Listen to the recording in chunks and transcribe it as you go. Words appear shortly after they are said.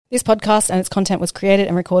This podcast and its content was created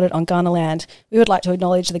and recorded on Kaurna land. We would like to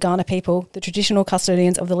acknowledge the Kaurna people, the traditional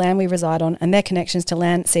custodians of the land we reside on, and their connections to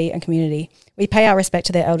land, sea and community. We pay our respect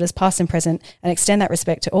to their elders past and present and extend that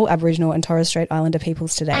respect to all Aboriginal and Torres Strait Islander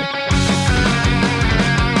peoples today.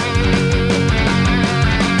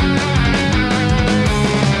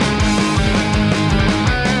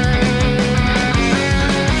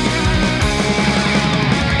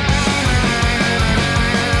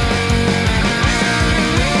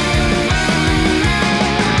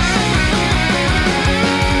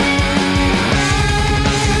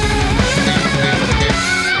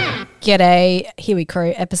 G'day, here we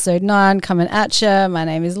crow episode 9 coming at you. My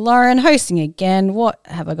name is Lauren, hosting again. What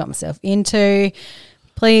have I got myself into?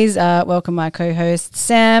 Please welcome my co-host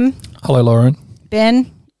Sam. Hello, Lauren.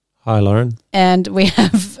 Ben. Hi, Lauren. And we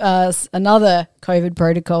have another COVID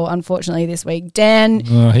protocol, unfortunately, this week. Dan.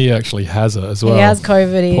 He actually has it as well. He has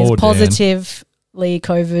COVID. He Poor is positively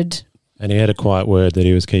COVID. And he had a quiet word that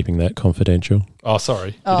he was keeping that confidential. Oh,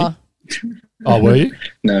 sorry. Oh. Oh, were you?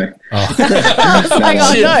 No. Oh.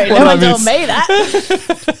 No one told me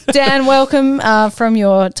that. Dan, welcome from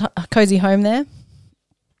your cozy home there.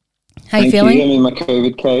 How you feeling? I'm in my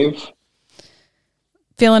COVID cave.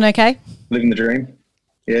 Feeling okay? Living the dream.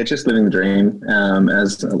 Yeah, just living the dream.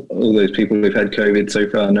 As all those people who've had COVID so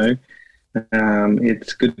far know,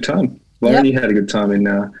 it's a good time. Lauren, You had a good time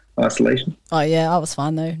in isolation. Oh, yeah, I was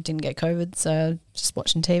fine though. Didn't get COVID, so just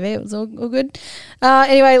watching TV. It was all good.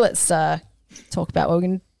 Anyway, let's talk about what we're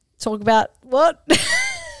going to talk about. What?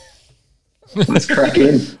 Let's crack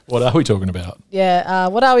in. What are we talking about? Yeah,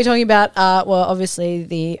 what are we talking about? Well, obviously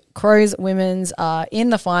the Crows women's are in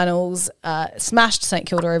the finals, smashed St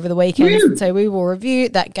Kilda over the weekend. Woo! So we will review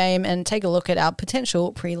that game and take a look at our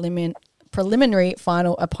potential preliminary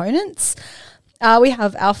final opponents. We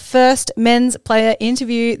have our first men's player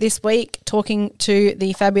interview this week, talking to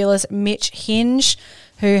the fabulous Mitch Hinge,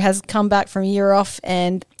 who has come back from a year off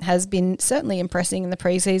and has been certainly impressing in the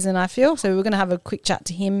preseason, I feel. So we're going to have a quick chat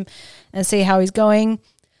to him and see how he's going.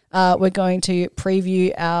 We're going to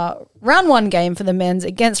preview our round 1 game for the men's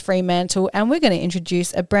against Fremantle, and we're going to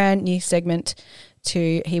introduce a brand new segment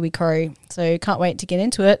to Here We Crow. So can't wait to get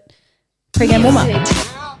into it. Pre-game warm-up.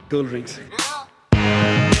 Cool drinks.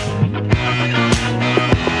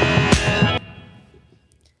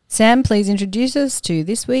 Sam, please introduce us to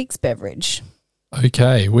this week's beverage.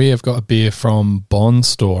 Okay, we have got a beer from Bond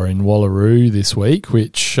Store in Wallaroo this week,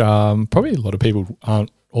 which probably a lot of people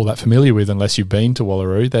aren't all that familiar with unless you've been to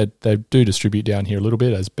Wallaroo. They do distribute down here a little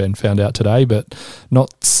bit, as Ben found out today, but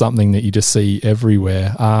not something that you just see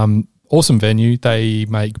everywhere. Awesome venue. They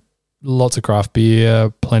make lots of craft beer,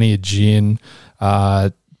 plenty of gin,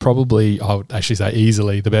 probably, I would actually say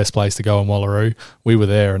easily the best place to go in Wallaroo. We were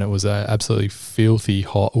there and it was an absolutely filthy,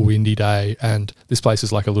 hot, windy day, and this place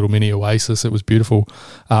is like a little mini oasis. It was beautiful.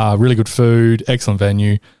 Really good food, excellent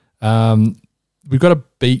venue. We've got a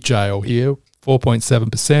beet ale here,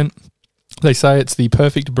 4.7%. They say it's the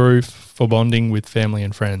perfect brew for bonding with family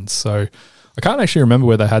and friends. So I can't actually remember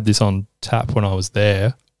where they had this on tap when I was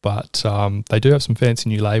there, but they do have some fancy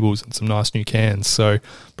new labels and some nice new cans. So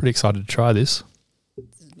pretty excited to try this.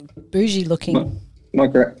 Bougie looking. My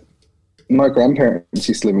grandparents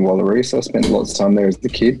used to live in Wallaroo, so I spent lots of time there as a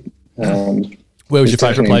kid. Where was your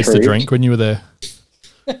favourite place to drink when you were there?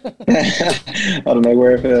 I don't know,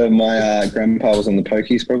 wherever my grandpa was on the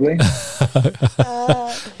pokies, probably.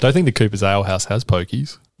 Don't think the Cooper's Ale House has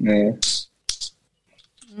pokies. Yeah.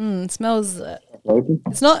 It smells.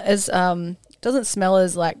 It's not as doesn't smell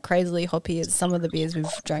as like crazily hoppy as some of the beers we've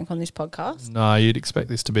drank on this podcast. No, you'd expect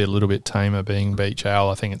this to be a little bit tamer, being beach ale.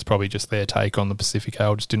 I think it's probably just their take on the Pacific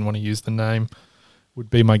Ale. Just didn't want to use the name,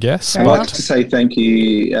 would be my guess. I'd like to say thank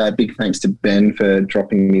you, big thanks to Ben for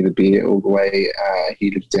dropping me the beer all the way.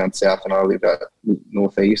 He lives down south and I live out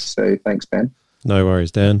northeast, so thanks, Ben. No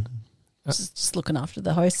worries, Dan. Just looking after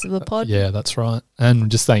the hosts of the pod. Yeah, that's right.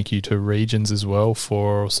 And just thank you to Regions as well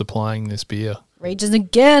for supplying this beer. Regions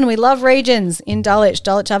again. We love Regions in Dulwich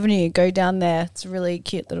Avenue. Go down there. It's a really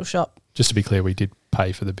cute little shop. Just to be clear, we did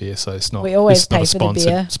pay for the beer, so it's not. We always pay not a for the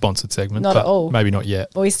beer. Sponsored segment, not but at all. Maybe not yet.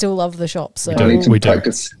 But we still love the shop. So I need some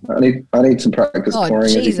practice. I need some practice pouring.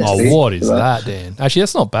 Jesus. Oh, what is that, Dan? Actually,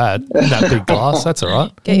 that's not bad. That big glass, that's all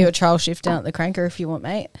right. Get you a trial shift down at the Cranker if you want,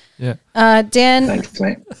 mate. Yeah. Dan, thanks,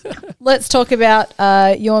 mate. Let's talk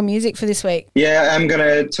about your music for this week. Yeah, I'm going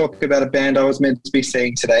to talk about a band I was meant to be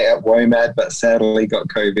seeing today at WOMAD, but sadly got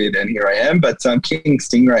COVID, and here I am. But King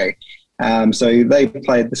Stingray. So they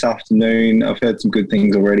played this afternoon. I've heard some good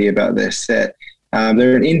things already about their set.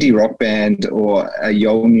 They're an indie rock band or a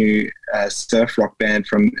Yolngu surf rock band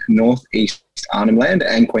from northeast Arnhem Land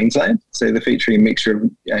and Queensland. So they're featuring a mixture of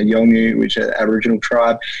Yolngu, which are Aboriginal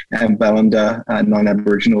tribe, and Ballanda,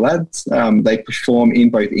 non-Aboriginal lads. They perform in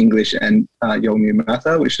both English and Yolngu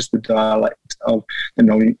Matha, which is the dialect of the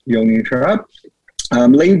Yolngu tribe.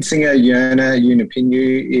 Lead singer Yerna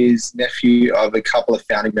Yunupingu is nephew of a couple of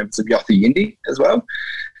founding members of Yothu Yindi as well.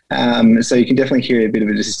 So you can definitely hear a bit of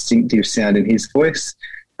a distinctive sound in his voice.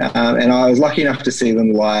 And I was lucky enough to see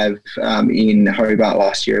them live in Hobart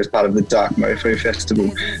last year as part of the Dark Mofo Festival.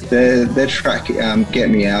 Their track, Get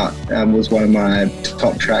Me Out, was one of my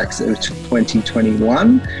top tracks of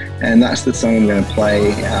 2021, and that's the song I'm going to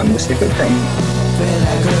play the snippet from.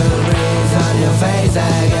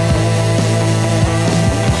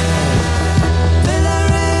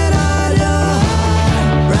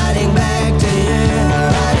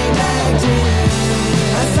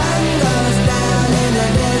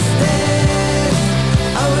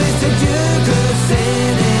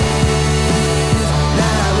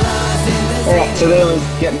 Alright, so there was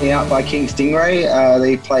Get Me Out by King Stingray.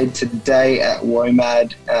 They played today at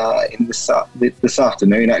WOMAD this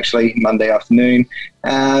afternoon, actually, Monday afternoon.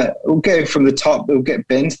 We'll go from the top. We'll get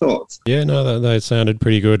Ben's thoughts. Yeah, no, they sounded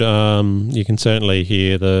pretty good. You can certainly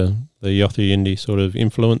hear the Yothu Yindi sort of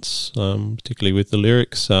influence, particularly with the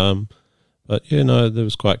lyrics. But yeah, no, that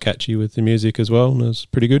was quite catchy with the music as well, and it was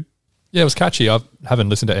pretty good. Yeah, it was catchy. I haven't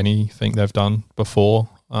listened to anything they've done before,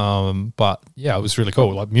 but yeah, it was really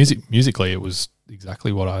cool. Like musically, it was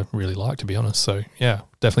exactly what I really like, to be honest. So yeah,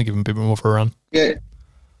 definitely give them a bit more of a run. Yeah,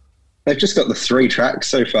 they've just got the 3 tracks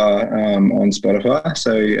so far on Spotify,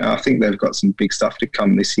 so I think they've got some big stuff to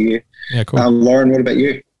come this year. Yeah, cool. Lauren, what about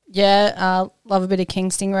you? Yeah, love a bit of King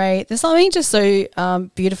Stingray. There's something just so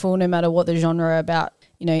beautiful, no matter what the genre, about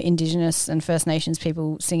Indigenous and First Nations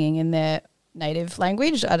people singing in their native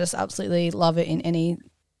language. I just absolutely love it in any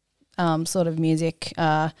sort of music.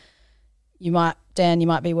 You might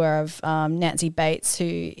be aware of Nancy Bates,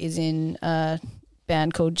 who is in a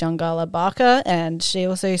band called Jungala Barker, and she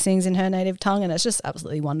also sings in her native tongue, and it's just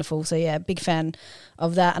absolutely wonderful. So yeah, big fan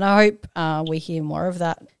of that, and I hope we hear more of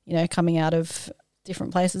that, coming out of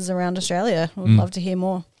different places around Australia. We'd love to hear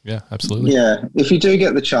more. Yeah, absolutely. Yeah, if you do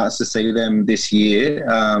get the chance to see them this year,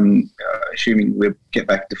 assuming we get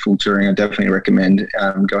back to full touring, I definitely recommend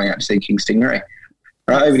going out to see King Stingray.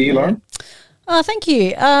 All right, over to you, Lauren. Thank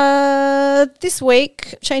you. This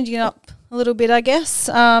week, changing it up a little bit, I guess,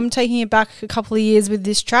 taking it back a couple of years with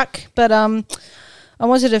this track, but I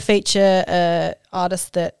wanted to feature an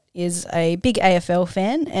artist that is a big AFL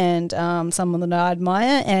fan and someone that I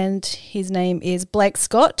admire, and his name is Blake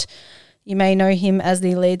Scott. You may know him as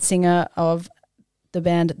the lead singer of the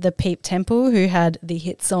band The Peep Temple, who had the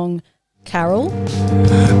hit song Carol.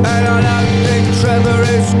 And I don't think Trevor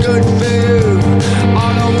is good for you.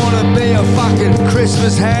 I don't want to be a fucking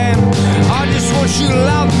Christmas ham. I just want you to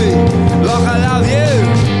love me like I love you,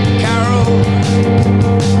 Carol.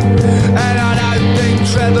 And I don't think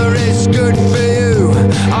Trevor is good for you.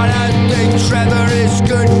 I don't think Trevor is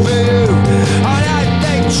good for you. I don't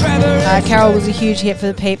think Trevor is Carol was a huge hit for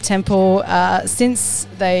the Peep Temple. Since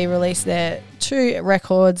they released their 2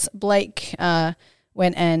 records, Blake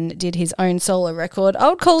went and did his own solo record. I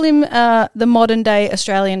would call him the modern day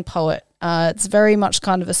Australian poet. It's very much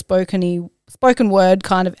kind of a spoken word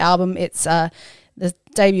kind of album. It's the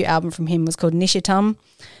debut album from him was called Nishitam,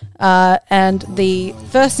 and the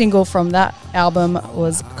first single from that album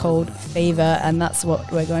was called Fever, and that's what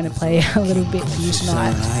we're going to play a little bit for you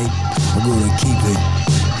tonight. I'm gonna keep it.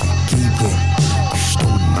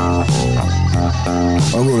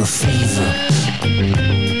 I'm gonna fever.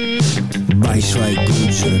 Bass rate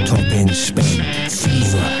good to the top end spin.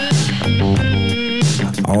 Fever.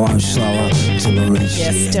 I won't slow up till I reach the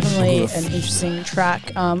end. Yes, definitely an interesting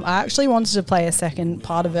track. I actually wanted to play a second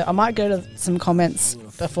part of it. I might go to some comments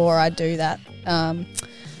before I do that.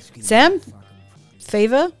 Sam,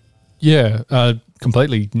 Fever? Yeah,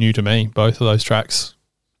 completely new to me. Both of those tracks.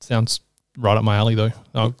 Sounds right up my alley, though.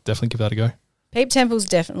 I'll definitely give that a go. Peep Temple's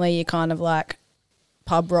definitely your kind of like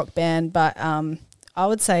pub rock band, but I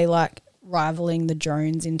would say like rivaling the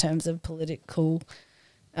Jones in terms of political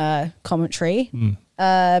commentary.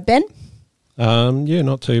 Ben? Yeah,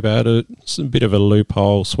 not too bad. It's a bit of a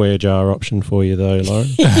loophole swear jar option for you though, Lauren.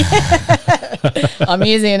 I'm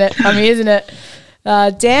using it.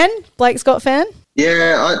 Dan, Blake Scott fan?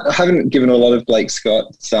 Yeah, I haven't given a lot of Blake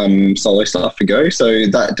Scott some solo stuff a go, so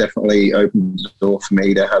that definitely opened the door for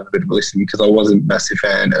me to have a bit of a listen, because I wasn't a massive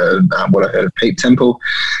fan of what I heard of Peep Temple,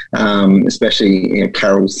 especially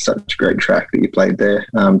Carol's such a great track that you played there.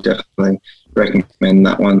 Definitely recommend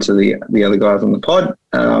that one to the other guys on the pod.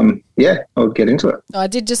 I'll get into it. I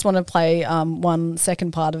did just want to play one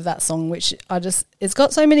second part of that song, which it's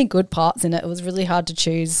got so many good parts in it. It was really hard to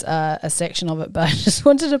choose a section of it, but I just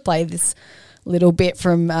wanted to play this little bit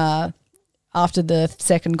from after the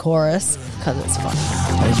second chorus because it's fun.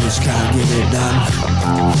 I just can't get it done.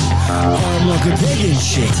 I'm like a pig in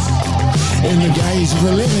shit in the days of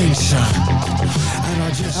the living son. And I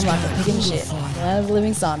just I'm like a pig in shit. Land of the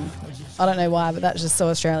living son. I don't know why, but that's just so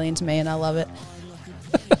Australian to me and I love it.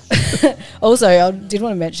 Also, I did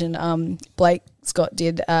want to mention Blake Scott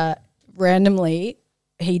did randomly,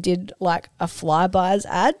 he did like a Flybuys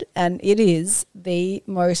ad and it is the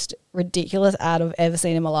most ridiculous ad I've ever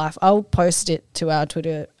seen in my life. I'll post it to our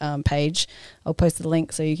Twitter page. I'll post the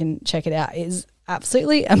link so you can check it out. It is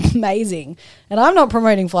absolutely amazing. And I'm not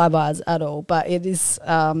promoting Flybuys at all, but it is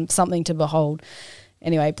something to behold.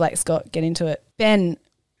 Anyway, Blake Scott, get into it. Ben,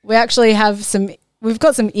 we actually have we've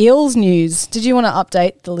got some Eels news. Did you want to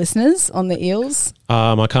update the listeners on the Eels?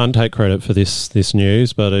 I can't take credit for this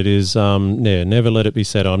news, but it is, never let it be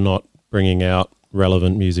said I'm not bringing out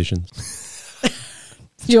relevant musicians.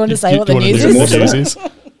 Do you want to say what the news is?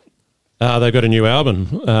 They've got a new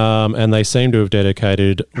album, and they seem to have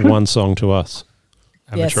dedicated one song to us.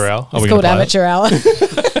 Amateur Hour? It's called Amateur Hour.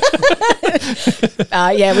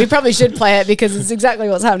 Yeah, we probably should play it because it's exactly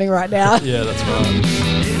what's happening right now. Yeah, that's right.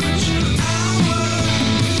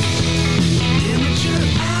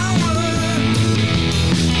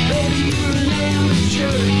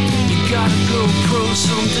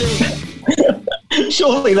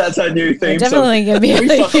 Surely that's our new theme. Definitely going to be. We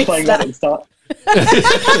started playing that at the start.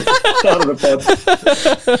 Start of the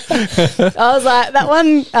pod. I was like, that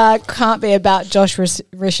one can't be about Josh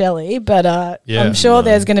Richelli, but I'm sure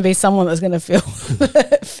there's going to be someone that's going to fill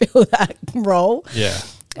that role. Yeah.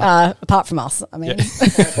 Apart from us, I mean. We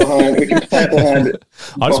can play it behind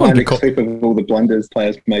a clip of all the blunders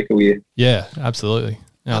players make all year. Yeah, absolutely.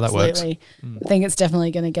 No, that works. I think it's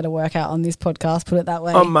definitely going to get a workout on this podcast, put it that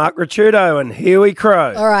way. I'm Mark Ricciuto and here we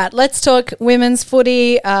crow. All right, let's talk women's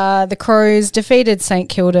footy. The Crows defeated St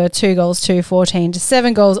Kilda 2-14 to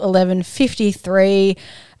 7 goals 11-53.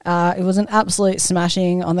 It was an absolute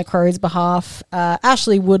smashing on the Crows' behalf.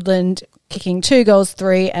 Ashley Woodland kicking 2 goals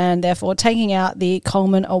 3 and therefore taking out the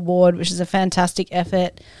Coleman Award, which is a fantastic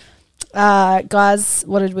effort. Guys,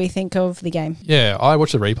 what did we think of the game? Yeah, I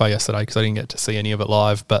watched the replay yesterday because I didn't get to see any of it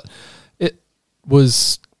live, but it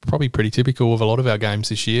was probably pretty typical of a lot of our games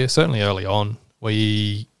this year. Certainly early on,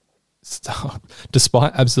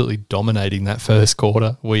 despite absolutely dominating that first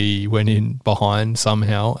quarter, we went in behind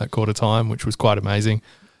somehow at quarter time, which was quite amazing.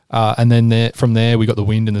 And then from there, we got the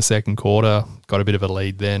wind in the second quarter, got a bit of a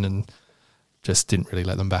lead then, and just didn't really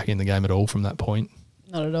let them back in the game at all from that point.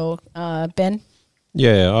 Not at all. Ben?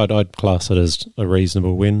 Yeah, I'd class it as a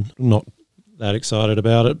reasonable win. Not that excited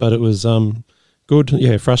about it, but it was good.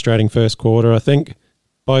 Yeah, frustrating first quarter. I think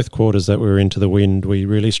both quarters that we were into the wind, we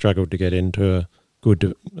really struggled to get into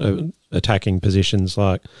good attacking positions.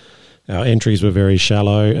 Like our entries were very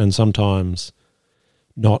shallow and sometimes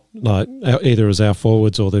not like either as our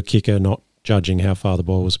forwards or the kicker not judging how far the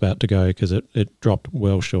ball was about to go because it dropped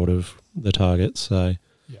well short of the target. So,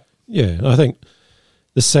 yeah, I think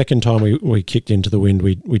the second time we kicked into the wind,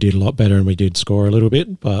 we did a lot better and we did score a little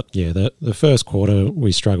bit. But, yeah, the first quarter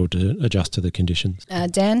we struggled to adjust to the conditions.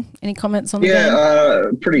 Dan, any comments on the game? Yeah,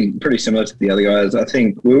 pretty similar to the other guys. I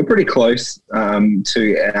think we were pretty close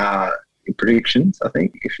to our predictions. I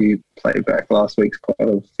think if you play back last week's pod,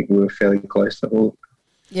 I think we were fairly close to all.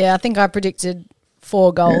 Yeah, I think I predicted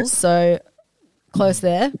 4 goals, so close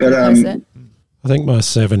there. But I think my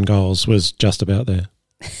 7 goals was just about there.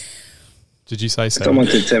 Did you say 7? Someone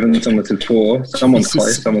said 7, someone said 4. Someone's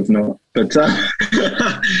close, someone's not. But Ash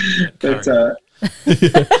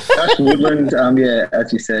Woodland,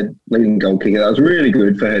 as you said, leading goal kicker. That was really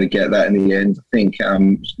good for her to get that in the end. I think,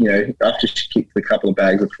 after she kicked a couple of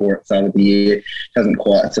bags before it started the year, hasn't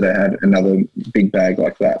quite sort of had another big bag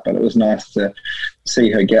like that. But it was nice to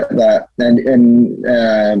see her get that. And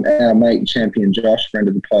our mate, Champion Josh, friend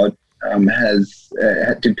of the pod,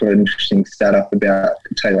 did put an interesting stat up about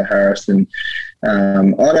Taylor Harris, and I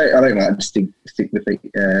don't like to stick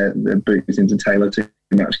the boots into Taylor too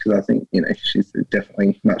much because I think she's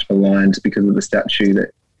definitely much maligned because of the statue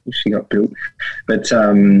that she got built. But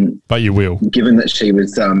you will, given that she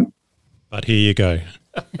was. But here you go.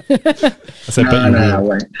 I said, I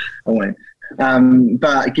won't.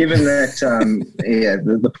 But given that,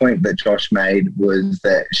 the point that Josh made was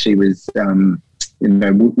that she was.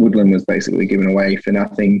 Woodland was basically given away for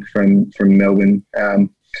nothing from Melbourne,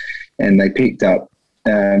 and they picked up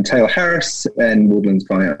Taylor Harris, and Woodland's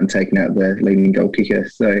gone out and taken out the leading goal kicker.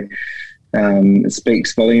 So it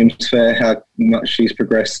speaks volumes for how much she's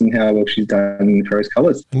progressed and how well she's done in Crows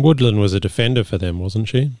colours. And Woodland was a defender for them, wasn't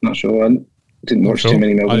she? Not sure. I didn't watch too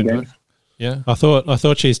many Melbourne games. Yeah, I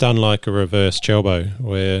thought she's done like a reverse Chelbo,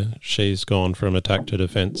 where she's gone from attack to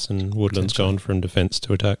defence and Woodland's gone from defence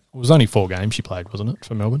to attack. it was only 4 games she played, wasn't it,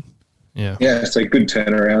 for Melbourne? Yeah. Yeah, so good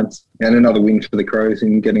turnarounds. And another win for the Crows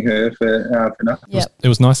in getting her for nothing. Yep. It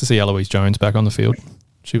was nice to see Eloise Jones back on the field.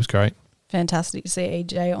 She was great. Fantastic to see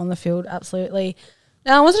EJ on the field, absolutely.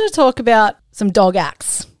 Now, I wanted to talk about some dog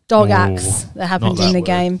acts that happened not in the that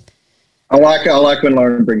game. I like when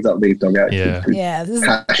Lauren brings up these dog outs. Yeah. Yeah, this is,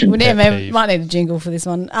 Passion, we pet peeve. might need a jingle for this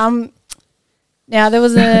one. Now, there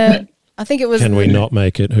was a, I think it was... Can we not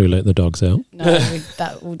make it Who Let the Dogs Out? No,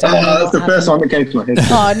 that will definitely That's not the happen. first one that came to my head.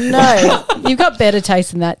 Oh, no. You've got better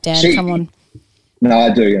taste than that, Dan. She- Come on. No,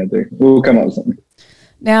 I do. We'll come up with something.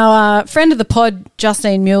 Now, friend of the pod,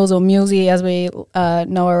 Justine Mills, or Millsy as we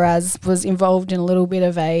know her as, was involved in a little bit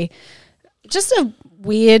of a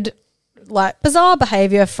weird, bizarre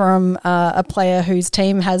behaviour from a player whose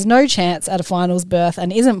team has no chance at a finals berth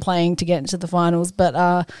and isn't playing to get into the finals.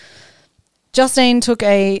 But Justine took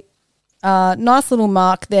a nice little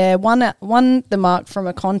mark there, won the mark from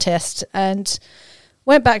a contest and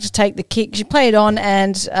went back to take the kick. She played on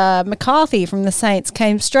and McCarthy from the Saints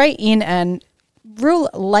came straight in and real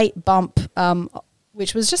late bump,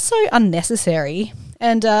 which was just so unnecessary.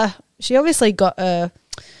 And she obviously got the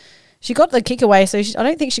kick away, so I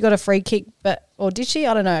don't think she got a free kick, or did she?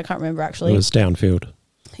 I don't know. I can't remember actually. It was downfield.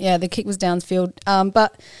 Yeah, the kick was downfield.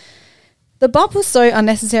 But the bump was so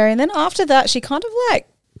unnecessary. And then after that, she kind of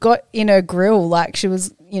got in her grill, like she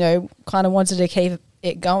was, kind of wanted to keep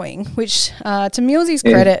it going, which to Millsy's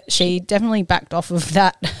credit, she definitely backed off of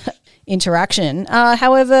that interaction.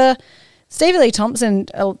 However, Stevie Lee Thompson,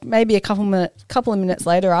 maybe a couple of minutes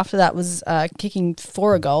later after that, was kicking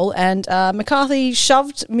for a goal, and McCarthy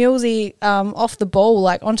shoved Millsy off the ball,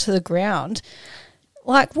 onto the ground.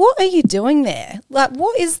 What are you doing there?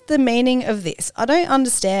 What is the meaning of this? I don't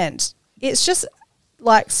understand. It's just,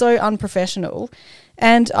 so unprofessional.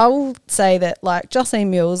 And I will say that, Justine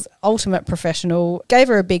Mills, ultimate professional, gave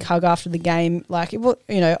her a big hug after the game.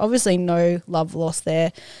 Obviously no love lost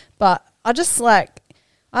there. But I just, I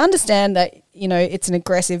understand that, it's an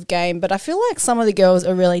aggressive game, but I feel like some of the girls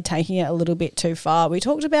are really taking it a little bit too far. We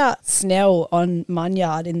talked about Snell on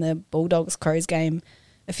Munyard in the Bulldogs-Crows game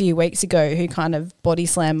a few weeks ago, who kind of body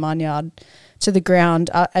slammed Munyard to the ground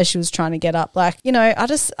as she was trying to get up. I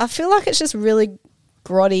feel like it's just really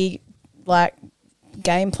grotty,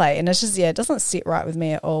 gameplay, and it's just, it doesn't sit right with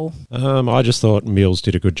me at all. I just thought Mills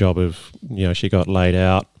did a good job of, she got laid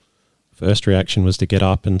out. First reaction was to get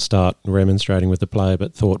up and start remonstrating with the player,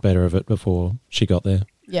 but thought better of it before she got there.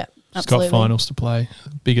 Yeah, She's absolutely. got finals to play,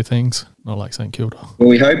 bigger things, not like St Kilda. Well,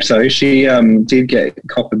 we hope so. She did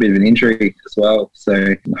cop a bit of an injury as well,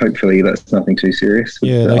 so hopefully that's nothing too serious.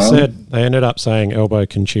 Yeah, they ended up saying elbow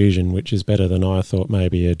contusion, which is better than I thought,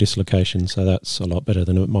 maybe a dislocation, so that's a lot better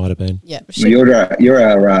than it might have been. Yeah, you're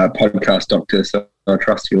our podcast doctor, so I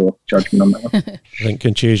trust your judgment on that one. I think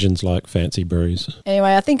contusion's like fancy bruise.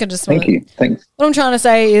 Anyway, I think I just Thank you. Thanks. What I'm trying to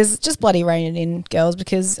say is just bloody rein it in, girls,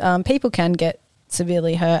 because people can get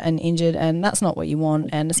severely hurt and injured, and that's not what you want.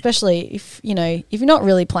 And especially if you're not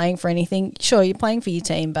really playing for anything, sure, you're playing for your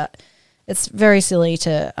team, but it's very silly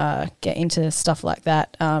to get into stuff like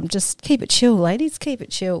that. Just keep it chill, ladies. Keep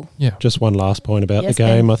it chill. Yeah. Just one last point about Yes, the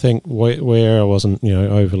game. Ben. I think where I wasn't,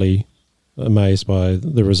 overly amazed by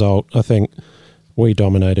the result, I think we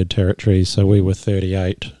dominated territories, so we were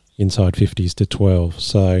 38 inside 50s to 12.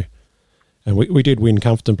 So, and we did win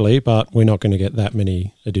comfortably, but we're not going to get that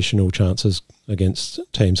many additional chances against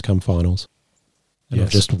teams come finals. And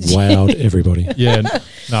I've Yes. just wowed everybody. Yeah.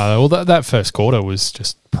 No, well, that first quarter was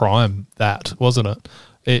just prime that, wasn't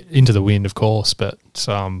it? Into the wind, of course, but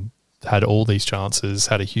had all these chances,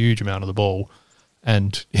 had a huge amount of the ball.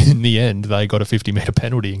 And in the end, they got a 50-metre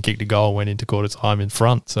penalty and kicked a goal and went into quarter time in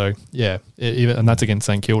front. So, yeah, and that's against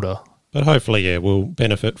St Kilda. But hopefully, we'll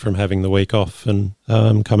benefit from having the week off and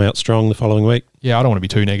come out strong the following week. Yeah, I don't want to be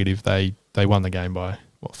too negative. They won the game by,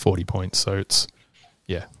 40 points. So it's,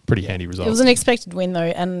 pretty handy result. It was an expected win, though,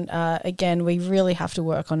 and again, we really have to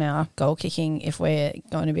work on our goal kicking if we're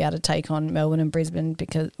going to be able to take on Melbourne and Brisbane,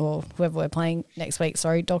 or whoever we're playing next week.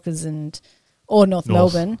 Sorry, Dockers or North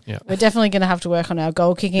Melbourne. Yeah. We're definitely going to have to work on our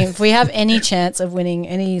goal kicking if we have any chance of winning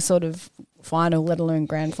any sort of final, let alone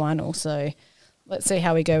grand final. So let's see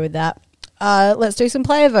how we go with that. let's do some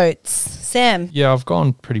player votes. Sam. Yeah, I've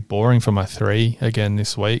gone pretty boring for my 3 again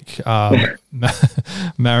this week.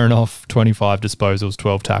 Marinoff, 25 disposals,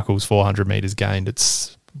 12 tackles, 400 metres gained.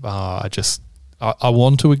 It's I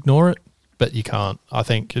want to ignore it, but you can't. I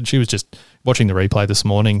think, and she was just watching the replay this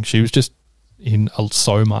morning, she was just in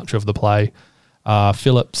so much of the play.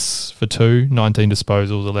 Phillips for 2, 19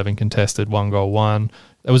 disposals, 11 contested, 1 goal, 1.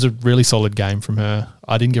 It was a really solid game from her.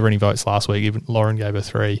 I didn't give her any votes last week. Even Lauren gave her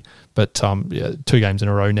 3. But 2 games in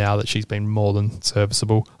a row now that she's been more than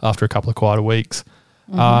serviceable after a couple of quieter weeks.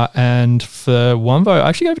 And for 1 vote, I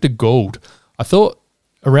actually gave it to Gould. I thought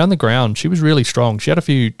around the ground, she was really strong. She had a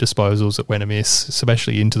few disposals that went amiss,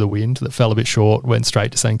 especially into the wind, that fell a bit short, went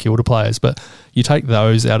straight to St Kilda players. But you take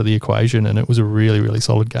those out of the equation and it was a really, really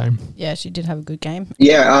solid game. Yeah, she did have a good game.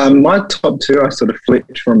 Yeah, my top 2, I sort of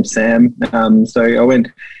flipped from Sam. So I went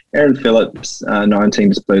Erin Phillips,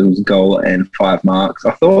 19 disposals, goal and 5 marks.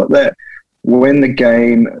 I thought that when the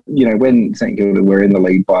game, when St Kilda were in the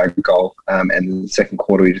lead by a goal, and in the second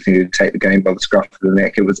quarter we just needed to take the game by the scruff of the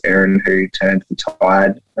neck, it was Erin who turned the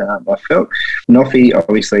tide, I felt. Noffy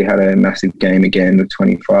obviously had a massive game again with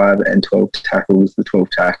 25 and 12 tackles. The 12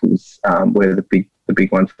 tackles were the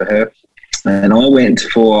big one for her. And I went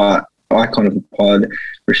for icon of the pod,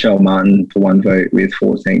 Rochelle Martin, for 1 vote with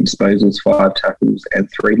 14 disposals, 5 tackles and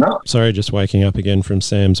 3 marks. Sorry, just waking up again from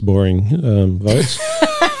Sam's boring votes.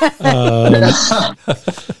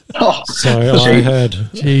 So I had...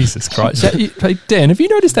 Jesus Christ. Hey, Dan, have you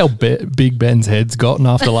noticed how big Ben's head's gotten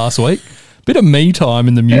after last week? Bit of me time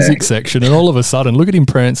in the music section, and all of a sudden, look at him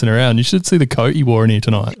prancing around. You should see the coat he wore in here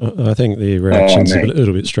tonight. I think the reaction's a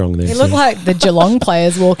little bit strong there. He looked like the Geelong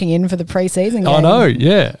players walking in for the pre-season game. I know,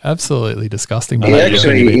 yeah. Absolutely disgusting. He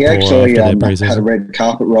actually had a red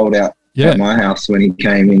carpet rolled out at my house when he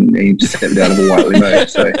came in. He just stepped out of a white limo.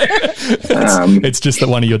 So, it's just that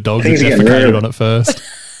one of your dogs has defecated on it first.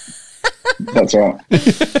 That's right.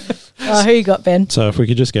 Who you got, Ben? So if we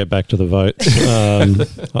could just get back to the votes.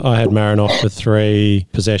 I had Marinoff for 3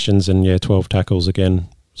 possessions and 12 tackles again.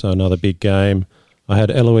 So another big game. I had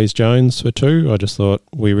Eloise Jones for 2. I just thought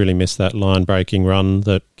we really missed that line-breaking run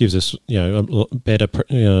that gives us, a better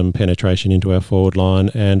penetration into our forward line.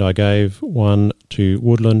 And I gave 1 to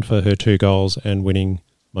Woodland for her 2 goals and winning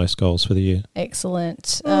most goals for the year.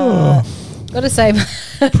 Excellent. Got to say...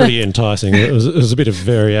 Pretty enticing. It was a bit of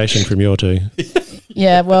variation from your 2.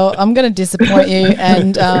 Yeah, well, I'm going to disappoint you,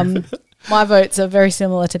 and my votes are very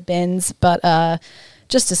similar to Ben's, but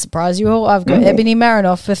just to surprise you all, I've got Ebony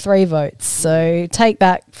Marinoff for 3 votes. So take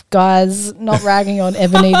that, guys. Not ragging on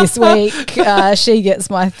Ebony this week. She gets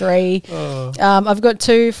my 3. I've got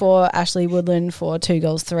 2 for Ashley Woodland for 2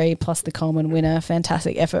 goals, 3, plus the Coleman winner.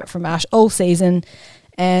 Fantastic effort from Ash all season.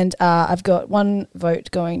 And I've got 1 vote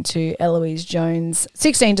going to Eloise Jones,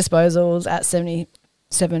 16 disposals at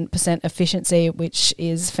 77% efficiency, which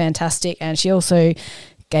is fantastic. And she also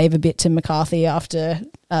gave a bit to McCarthy after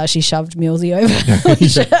she shoved Millsy over,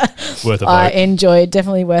 which worth a vote. I enjoyed.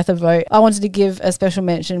 Definitely worth a vote. I wanted to give a special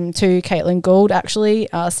mention to Caitlin Gould, actually,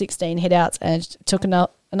 16 hit-outs and took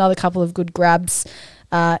another couple of good grabs.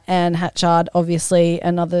 And Hatchard, obviously,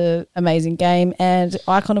 another amazing game. And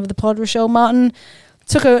icon of the pod, Rochelle Martin,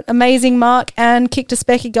 took an amazing mark and kicked a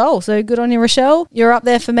specky goal. So good on you, Rochelle. You're up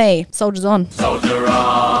there for me. Soldiers on. Soldier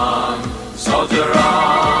on, soldier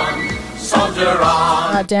on, soldier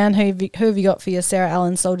on. Dan, who have you got for your Sarah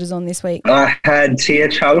Allen Soldiers on this week? I had Tia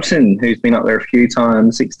Charlton, who's been up there a few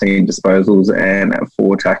times, 16 disposals and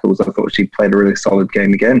 4 tackles. I thought she played a really solid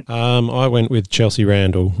game again. I went with Chelsea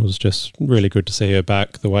Randall. It was just really good to see her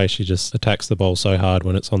back, the way she just attacks the ball so hard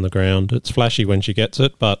when it's on the ground. It's flashy when she gets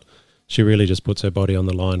it, but she really just puts her body on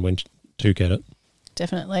the line to get it.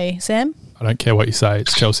 Definitely. Sam? I don't care what you say.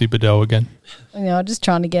 It's Chelsea Bedell again. Just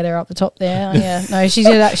trying to get her up the top there. Yeah, no, she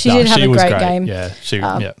did have a great game. Yeah,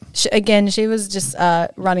 She was just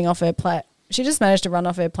running off her play. She just managed to run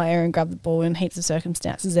off her player and grab the ball in heaps of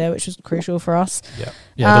circumstances there, which was crucial for us. Yeah,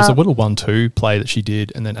 there was a little 1-2 play that she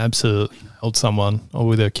did and then absolutely held someone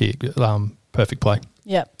with her kick. Perfect play.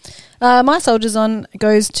 Yeah. My Soldiers on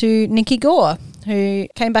goes to Nikki Gore, who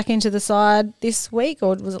came back into the side this week,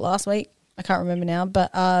 or was it last week? I can't remember now,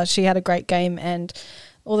 but she had a great game, and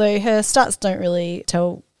although her stats don't really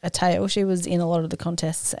tell a tale, she was in a lot of the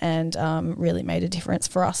contests and really made a difference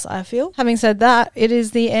for us, I feel. Having said that, it is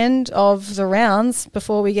the end of the rounds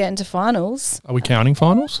before we get into finals. Are we counting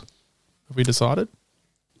finals? Have we decided?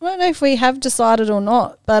 I don't know if we have decided or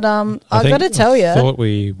not, but I've got to tell you. I thought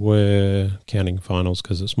we were counting finals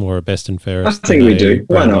because it's more a best and fairest. I think we do.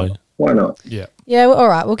 Why not? Why not? Yeah. Yeah, well, all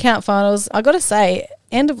right, we'll count finals. I got to say,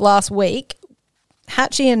 end of last week,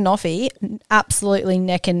 Hatchie and Noffy, absolutely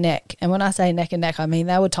neck and neck. And when I say neck and neck, I mean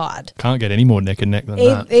they were tied. Can't get any more neck and neck than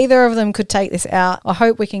that. Either of them could take this out. I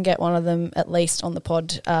hope we can get one of them at least on the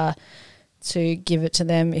pod to give it to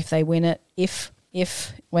them if they win it.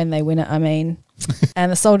 When they win it, I mean.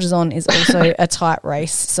 And the Soldiers On is also a tight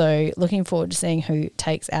race. So looking forward to seeing who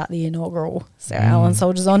takes out the inaugural Sarah Allen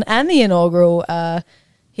Soldiers On and the inaugural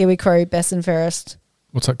Here We Crow Best and Fairest.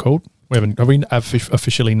 What's that called? Have we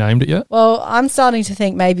officially named it yet? Well, I'm starting to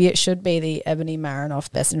think maybe it should be the Ebony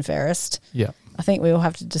Marinoff Best and Fairest. Yeah. I think we will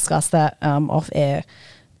have to discuss that off air.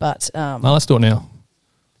 But no, let's do it now.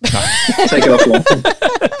 Take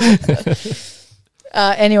it off.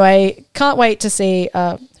 Anyway, can't wait to see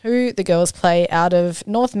who the girls play out of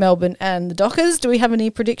North Melbourne and the Dockers. Do we have any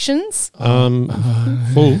predictions?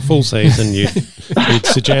 Full season, you'd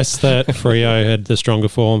suggest that Freo had the stronger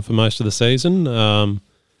form for most of the season.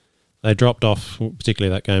 They dropped off,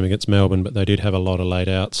 particularly that game against Melbourne, but they did have a lot of laid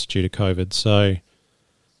outs due to COVID. So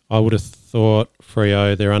I would have thought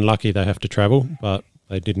Freo, they're unlucky they have to travel, but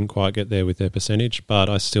they didn't quite get there with their percentage. But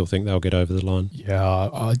I still think they'll get over the line. Yeah,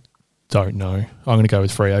 I don't know. I'm going to go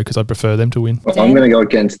with Freo because I prefer them to win. Well, I'm going to go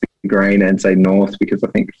against the grain and say North because I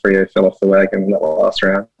think Freo fell off the wagon in that last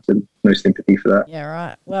round. So no sympathy for that. Yeah,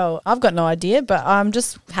 right. Well, I've got no idea, but I'm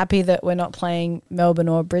just happy that we're not playing Melbourne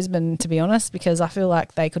or Brisbane, to be honest, because I feel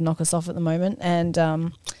like they could knock us off at the moment. And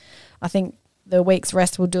I think the week's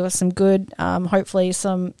rest will do us some good. Hopefully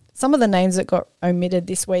some of the names that got omitted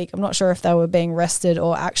this week, I'm not sure if they were being rested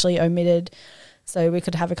or actually omitted, so we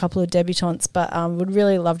could have a couple of debutantes, but would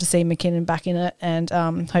really love to see McKinnon back in it, and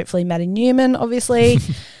hopefully Maddie Newman, obviously.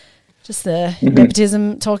 Just the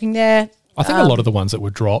nepotism talking there. I think a lot of the ones that were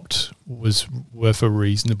dropped were for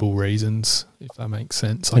reasonable reasons, if that makes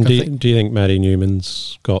sense. Like do you think Maddie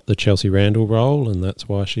Newman's got the Chelsea Randall role and that's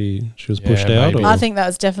why she was pushed out? I think that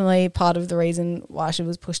was definitely part of the reason why she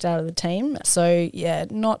was pushed out of the team. So, yeah,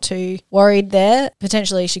 not too worried there.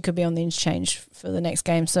 Potentially she could be on the interchange for the next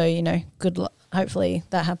game. So, good luck. Hopefully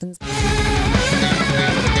that happens. You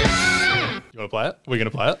want to play it? We're going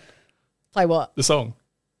to play it? Play what? The song.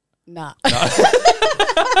 Nah. Now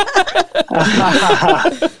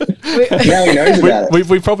he knows about it.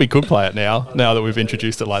 We probably could play it now that we've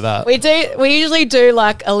introduced it like that. We do. We usually do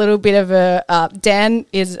like a little bit of a. Dan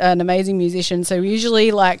is an amazing musician, so we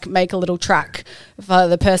usually like make a little track for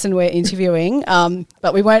the person we're interviewing.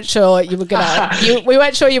 But we weren't sure you were gonna. We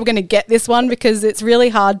weren't sure you were gonna get this one because it's really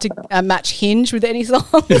hard to match Hinge with any songs.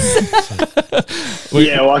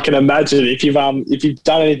 Yeah, well, I can imagine if you've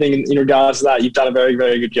done anything in regards to that, you've done a very,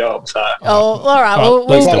 very good job. So. Oh, all right.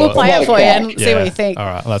 We'll play it for you and see what you think. All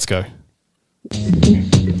right, let's go.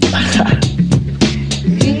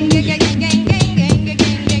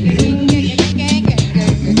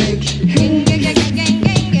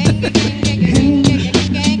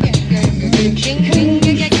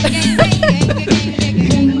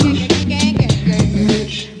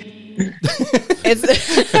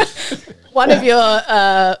 It's one of your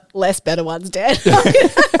less better ones, Dan. Some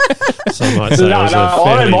might say I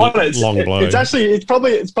don't mind it. Long blow. It's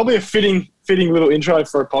probably a fitting little intro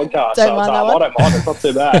for a podcast. Don't mind that one? I don't mind it. It's not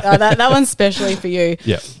too bad. That one's specially for you.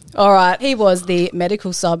 Yeah. All right. He was the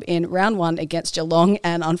medical sub in round 1 against Geelong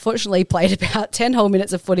and unfortunately played about 10 whole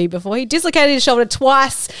minutes of footy before he dislocated his shoulder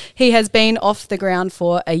twice. He has been off the ground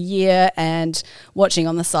for a year and watching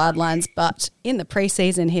on the sidelines, but in the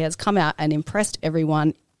preseason he has come out and impressed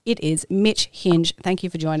everyone. It is Mitch Hinge. Thank you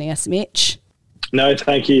for joining us, Mitch. No,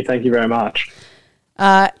 thank you. Thank you very much.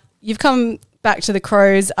 You've come back to the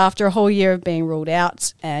Crows after a whole year of being ruled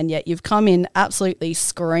out, and yet you've come in absolutely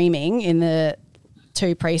screaming in the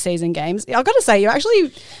 2 preseason games. I've got to say, you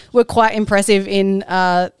actually were quite impressive in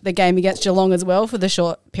the game against Geelong as well for the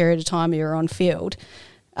short period of time you were on field.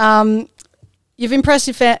 You've impressed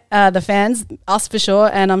the fans, us for sure,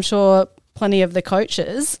 and I'm sure plenty of the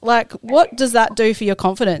coaches. Like, what does that do for your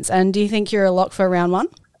confidence? And do you think you're a lock for round 1?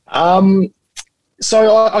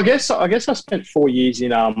 So I guess I spent 4 years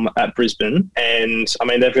in at Brisbane, and I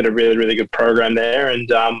mean they've got a really, really good program there.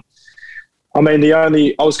 And I mean the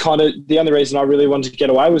only reason I really wanted to get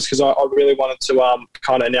away was because I really wanted to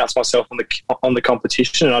kind of announce myself on the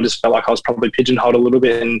competition, and I just felt like I was probably pigeonholed a little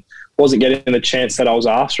bit and wasn't getting the chance that I was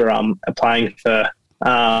after playing for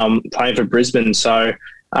Brisbane. So.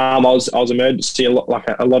 I was emergency a lot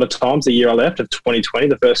of times the year I left of 2020,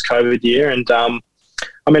 the first COVID year, and I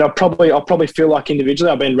mean I probably feel like individually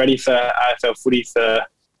I've been ready for AFL footy for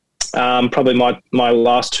probably my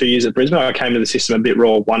last 2 years at Brisbane. I came to the system a bit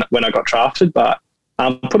raw when I got drafted, but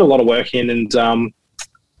put a lot of work in, and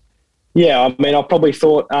Yeah, I mean, I probably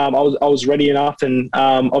thought I was ready enough, and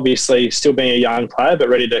obviously still being a young player, but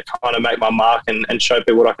ready to kind of make my mark and show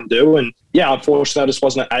people what I can do. And yeah, unfortunately, I just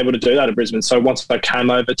wasn't able to do that at Brisbane. So once I came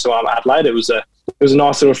over to Adelaide, it was a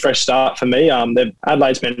nice little fresh start for me.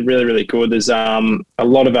 Adelaide's been really, really good. There's a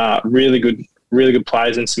lot of really good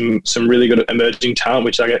players and some really good emerging talent,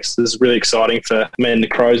 which I guess is really exciting for me and the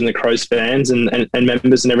Crows and the Crows fans and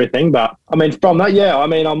members and everything. But I mean, from that, yeah, I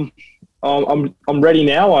mean, I'm ready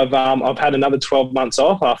now. I've had another 12 months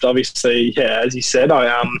off after, obviously, yeah, as you said,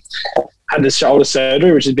 I had the shoulder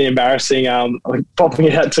surgery, which has been embarrassing. Popping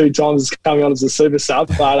it out 2 times, coming on as a super sub,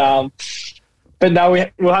 but no,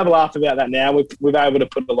 we'll have a laugh about that now. We've been able to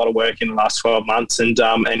put a lot of work in the last 12 months and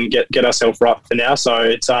get ourselves right for now. So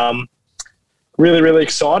it's really, really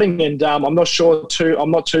exciting, and I'm not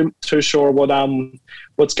too sure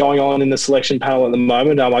what's going on in the selection panel at the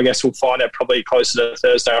moment. I guess we'll find out probably closer to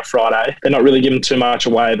Thursday or Friday. They're not really giving too much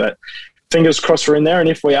away, but fingers crossed we're in there. And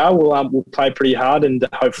if we are, we'll play pretty hard and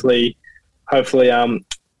hopefully,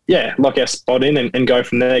 lock our spot in and go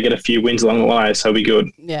from there. Get a few wins along the way, so it'll be good.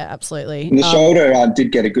 Yeah, absolutely. And the shoulder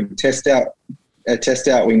did get a good test out.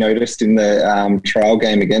 We noticed in the trial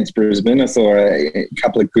game against Brisbane. I saw a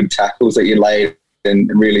couple of good tackles that you laid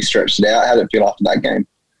and really stretched it out. How did it feel after that game?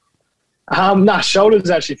 Shoulder's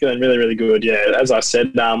actually feeling really, really good. Yeah, as I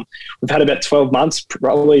said, we've had about 12 months,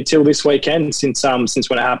 probably till this weekend, since when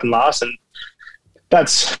it happened last, and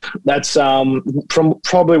that's from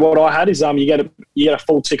probably what I had is you get a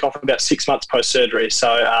full tick off about 6 months post surgery. So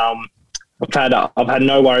I've had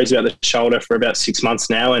no worries about the shoulder for about 6 months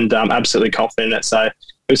now, and absolutely confident in it. So it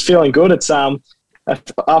was feeling good. It's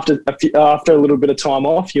after a little bit of time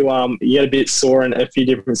off, you get a bit sore in a few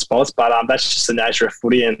different spots, but that's just the nature of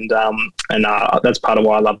footy, and that's part of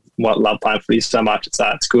why I love playing footy so much.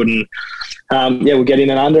 It's good, and we'll get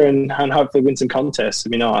in and under and hopefully win some contests.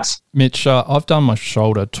 It'd be nice. Mitch, I've done my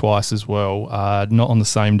shoulder twice as well, not on the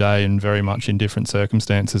same day and very much in different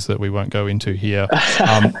circumstances that we won't go into here.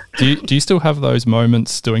 Do you still have those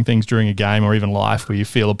moments doing things during a game or even life where you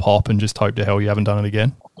feel a pop and just hope to hell you haven't done it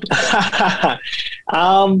again?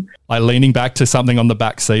 Like leaning back to something on the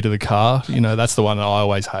back seat of the car, that's the one that I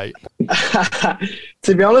always hate.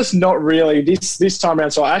 To be honest, not really. This time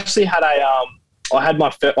around, so I actually had I had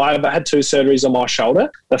 2 surgeries on my shoulder.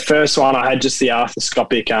 The first one, I had just the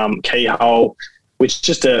arthroscopic keyhole, which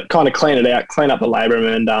just to kind of clean it out, clean up the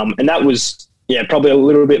labrum, and that was probably a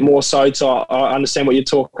little bit more so I understand what you're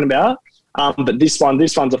talking about. But this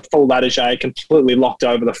one's a full lattier, completely locked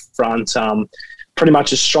over the front. Pretty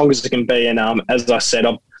much as strong as it can be. And as I said,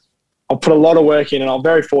 I've put a lot of work in, and I'm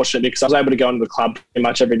very fortunate because I was able to go into the club pretty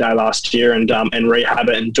much every day last year and rehab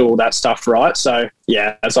it and do all that stuff right. So,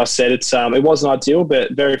 yeah, as I said, it wasn't ideal,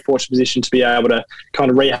 but very fortunate position to be able to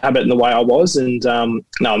kind of rehab it in the way I was. And,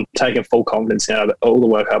 I'm taking full confidence now that all the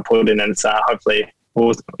work I put in, and it's hopefully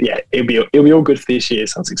it'll be all good for this year,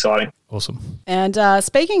 so it's exciting. Awesome. And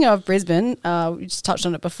speaking of Brisbane, we just touched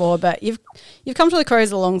on it before, but you've come to the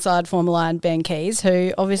Crows alongside former Lion Ben Keys,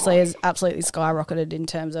 who obviously has absolutely skyrocketed in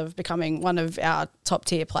terms of becoming one of our top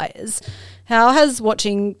tier players. How has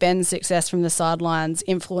watching Ben's success from the sidelines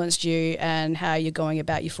influenced you and how you're going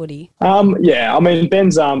about your footy? I mean,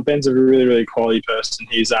 Ben's a really, really quality person.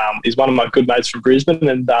 He's one of my good mates from Brisbane,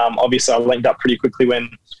 and obviously I linked up pretty quickly when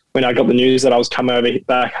I got the news that I was coming over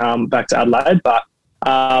back to Adelaide. But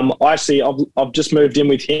I've just moved in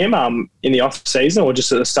with him in the off season, or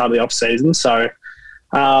just at the start of the off season. So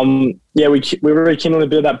we're really kindling a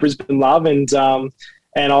bit of that Brisbane love, and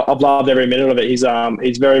I've loved every minute of it. He's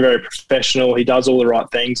very, very professional. He does all the right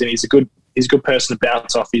things, and he's a good person to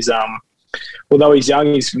bounce off. Although he's young,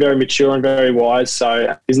 he's very mature and very wise.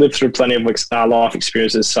 So he's lived through plenty of life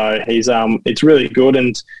experiences. So it's really good.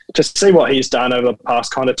 And to see what he's done over the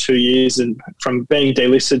past kind of 2 years, and from being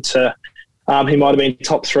delisted to he might have been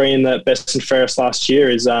top 3 in the best and fairest last year,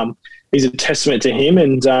 is a testament to him.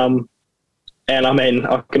 And I mean,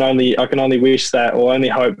 I can only wish that, or only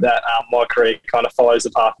hope that my career kind of follows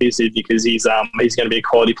the path he's did, because he's going to be a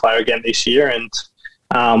quality player again this year. And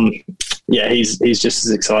he's just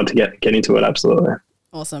as excited to get into it. Absolutely.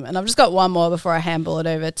 Awesome. And I've just got one more before I handball it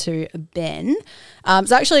over to Ben.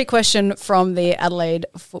 It's actually a question from the Adelaide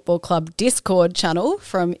Football Club Discord channel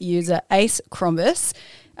from user Ace Crombus.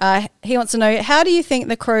 He wants to know, how do you think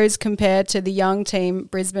the Crows compare to the young team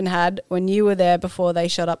Brisbane had when you were there before they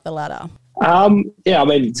shot up the ladder? I mean,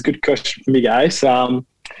 it's a good question for me, guys. I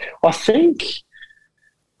think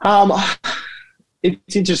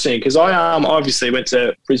it's interesting because I obviously went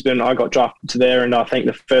to Brisbane. I got drafted to there, and I think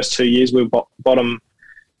the first 2 years we were bottom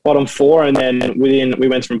bottom four, and then we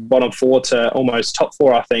went from bottom four to almost top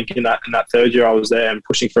four, I think, in that third year I was there and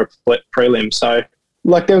pushing for a prelim. So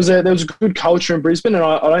like there was a good culture in Brisbane, and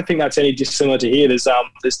I don't think that's any dissimilar to here. There's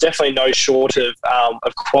definitely no short of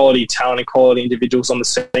quality talent and quality individuals on the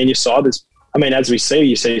senior side. As we see,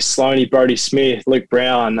 you see Sloaney, Brodie Smith, Luke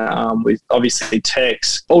Brown, with obviously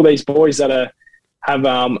Tex, all these boys that have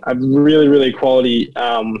really, really quality,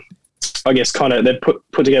 they've put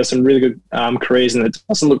together some really good careers, and it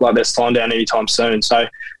doesn't look like they're slowing down anytime soon. So,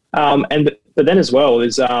 but then as well,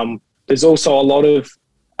 there's also a lot of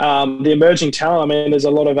the emerging talent. There's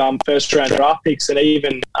a lot of first round draft picks, and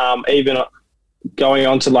even going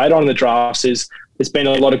on to later on in the drafts there's been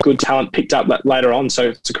a lot of good talent picked up later on. So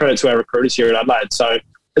it's a credit to our recruiters here at Adelaide. So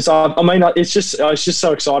it's just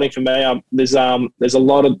so exciting for me. There's a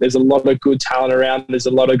lot of good talent around. There's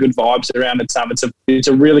a lot of good vibes around. It's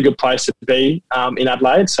a really good place to be in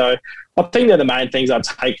Adelaide. So I think they're the main things I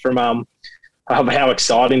take from how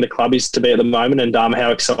exciting the club is to be at the moment, and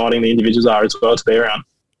how exciting the individuals are as well to be around.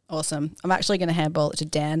 Awesome. I'm actually going to handball it to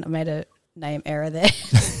Dan. I made a name error there.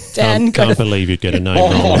 Dan, can't believe you'd get a name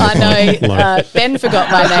wrong. I know. Ben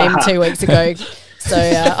forgot my name 2 weeks ago, so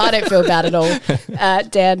I don't feel bad at all.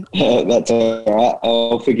 Dan. That's all right.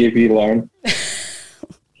 I'll forgive you, Lauren.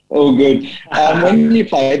 All good. When you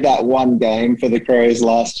played that one game for the Crows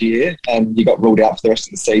last year and you got ruled out for the rest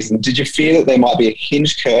of the season, did you fear that there might be a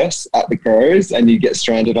hinge curse at the Crows and you get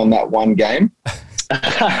stranded on that one game?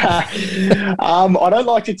 I don't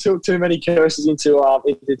like to talk too many curses into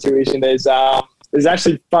tuition. There's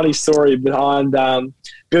actually a funny story behind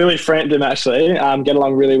Billy Frampton. Actually, get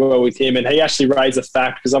along really well with him, and he actually raised a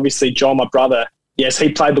fact because obviously John, my brother, yes, he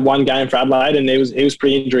played the one game for Adelaide, and he was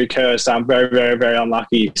pretty injury cursed. Very, very, very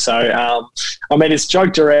unlucky. So, it's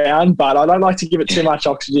joked around, but I don't like to give it too much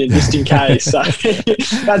oxygen just in case. So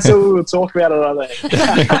that's all we'll talk about it, I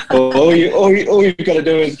think. Well, all you've got to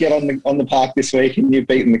do is get on the park this week, and you've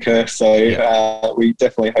beaten the curse. So we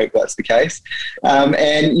definitely hope that's the case. And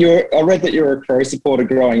I read that you were a Crow supporter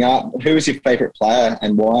growing up. Who was your favourite player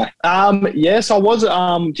and why? Yes, I was.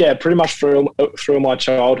 Pretty much through my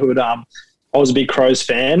childhood. I was a big Crows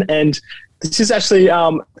fan, and this is actually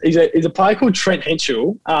he's a player called Trent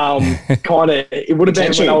Henschel. It would have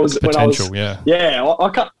been when I was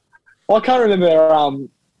I can't remember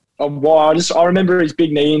why. I remember his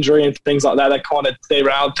big knee injury and things like that. That kind of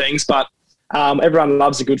derailed things, but everyone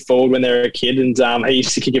loves a good forward when they're a kid, and he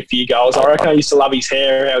used to kick a few goals. I reckon I used to love his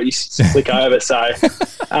hair, how it used to flick over. So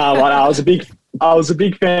I was a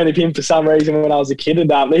big fan of him for some reason when I was a kid,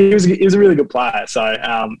 and he was a really good player. So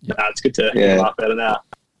it's good to laugh at it now.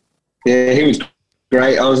 Yeah, he was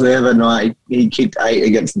great. I was there the night. He kicked 8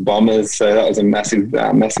 against the Bombers, so that was a massive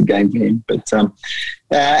game for him. But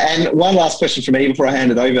and one last question for me before I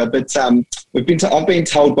hand it over. But I've been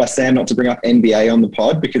told by Sam not to bring up NBA on the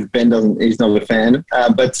pod because Ben he's not a fan.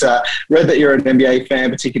 But read that you're an NBA fan,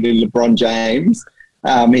 particularly LeBron James.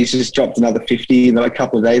 He's just dropped another 50 a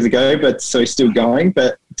couple of days ago, but so he's still going.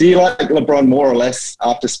 But do you like LeBron more or less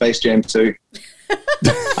after Space Jam 2?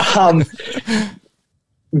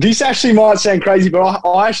 This actually might sound crazy, but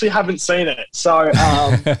I actually haven't seen it. So,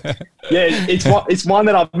 it's one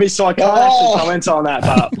that I've missed, so I can't actually comment on that.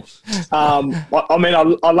 But,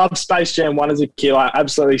 I loved Space Jam 1 as a kid. I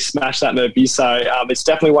absolutely smashed that movie. So, it's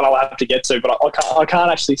definitely one I'll have to get to, but I can't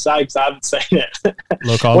actually say because I haven't seen it.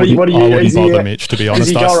 Look, I wouldn't bother, Mitch, to be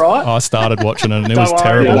honest. I started watching it and it was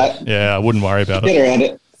terrible. Yeah, I wouldn't worry about it. Get around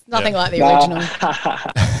it. Nothing like the original.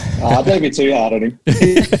 Don't be too hard on him.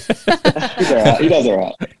 He's all right. He does all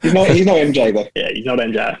right. He's no MJ, though. Yeah, he's not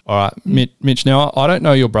MJ. All right, Mitch, now, I don't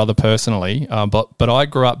know your brother personally, but I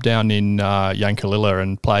grew up down in Yankalilla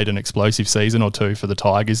and played an explosive season or two for the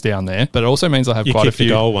Tigers down there. But it also means I have quite a few. You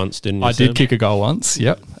kicked a goal once, didn't you, I did kick a goal once.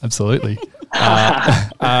 Yep, absolutely.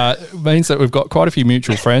 Means that we've got quite a few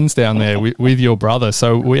mutual friends down there with your brother.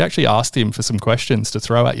 So we actually asked him for some questions to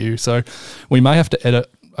throw at you. So we may have to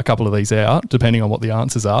edit a couple of these out depending on what the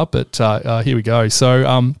answers are, but here we go.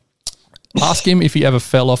 So ask him if he ever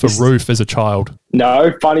fell off a roof as a child.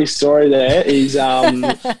 No, funny story there is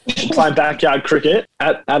playing backyard cricket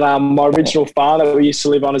at my original farm that we used to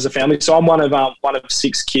live on as a family. So I'm one of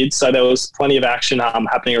 6 kids, so there was plenty of action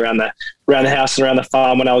happening around the house and around the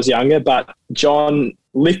farm when I was younger. But John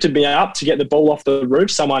lifted me up to get the ball off the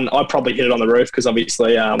roof. I probably hit it on the roof because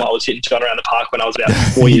obviously I was hitting John around the park when I was about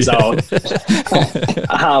 4 years old.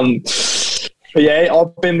 But yeah,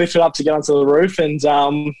 I've been lifted up to get onto the roof, and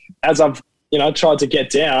as I've tried to get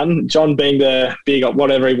down, John being the big,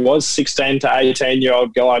 whatever he was, 16 to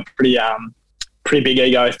 18-year-old guy, pretty big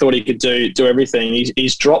ego, thought he could do everything.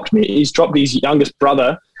 He's dropped me. He's dropped his youngest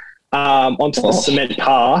brother onto the cement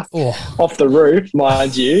path off the roof,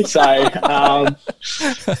 mind you. So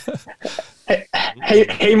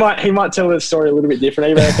he might tell the story a little bit different.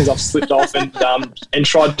 He reckons I've slipped off and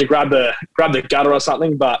tried to grab the gutter or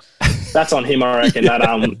something, but that's on him, I reckon,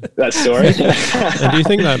 that story. And do you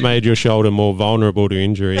think that made your shoulder more vulnerable to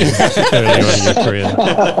injury earlier on in your career?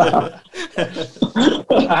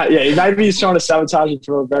 Yeah, maybe he's trying to sabotage me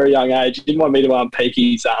from a very young age. He didn't want me to peak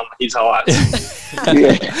his height.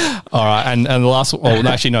 Yeah. All right, and the last,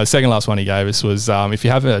 the second last one he gave us was if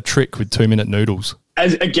you have a trick with 2-minute noodles.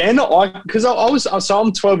 Again, because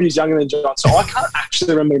I'm 12 years younger than John, so I can't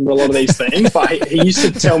actually remember a lot of these things. But he used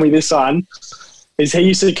to tell me this one. He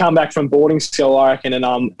used to come back from boarding school, I reckon, and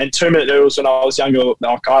 2-minute noodles when I was younger,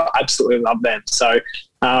 like, I absolutely loved them. So,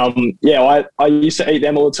 I used to eat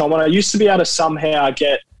them all the time. And I used to be able to somehow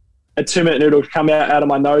get a 2-minute noodle to come out of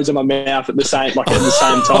my nose and my mouth at the same time.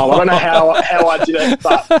 I don't know how I did it,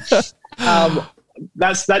 but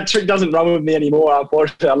that trick doesn't run with me anymore.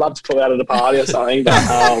 Unfortunately, I'd love to pull out at a party or something,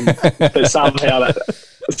 but somehow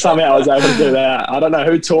I was able to do that. I don't know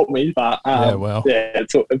who taught me, but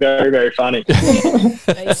it's very, very funny.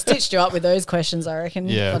 He stitched you up with those questions, I reckon.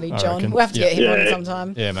 Yeah, bloody John. We'll have to get him on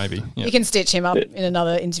sometime. Yeah, maybe. Yeah. You can stitch him up in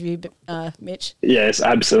another interview, Mitch. Yes,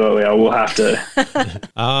 absolutely. I will have to.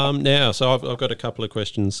 Now, so I've got a couple of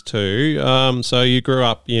questions too. So you grew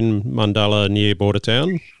up in Mundalla near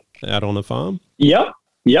Bordertown, out on a farm? Yep.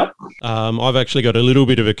 I've actually got a little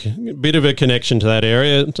bit of a connection to that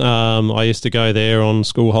area. I used to go there on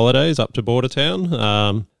school holidays up to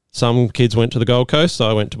Bordertown. Some kids went to the Gold Coast, so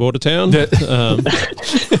I went to Bordertown.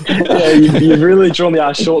 You've really drawn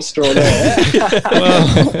the short straw there.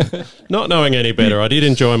 Well, not knowing any better, I did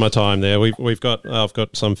enjoy my time there. I've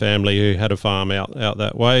got some family who had a farm out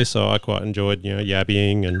that way, so I quite enjoyed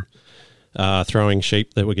yabbing and throwing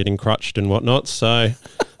sheep that were getting crutched and whatnot. So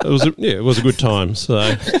it was a good time.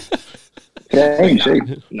 So throwing sheep.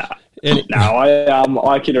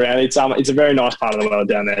 I kid around. It's a very nice part of the world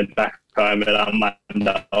down there back home at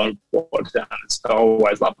Mundalla. I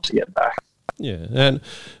always love to get back. Yeah, and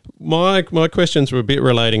my questions were a bit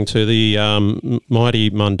relating to the mighty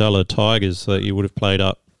Mundalla Tigers that you would have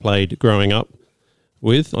played growing up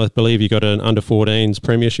with. I believe you got an under-14s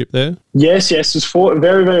premiership there. Yes. Was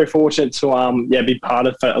very, very fortunate to be part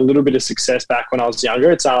of a little bit of success back when I was younger.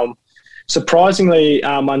 It's surprisingly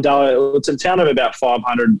Mundalla. It's a town of about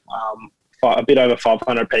 500, a bit over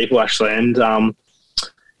 500 people actually,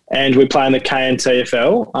 and we play in the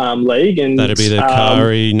KNTFL league. And that'd be the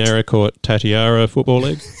Kari Naracoorte Tatiara Football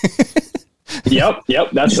League. Yep,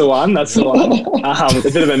 that's the one. A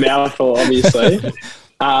bit of a mouthful, obviously.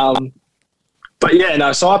 But yeah,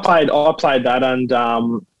 no. So I played that,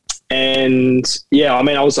 and yeah, I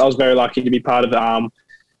mean, I was very lucky to be part of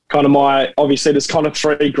kind of obviously there's kind of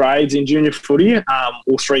 3 grades in junior footy,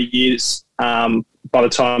 or 3 years by the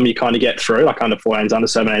time you kind of get through, like under 14s, under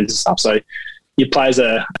 17s and stuff. So you play as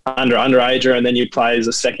a underager, and then you play as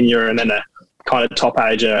a second year, and then a kind of top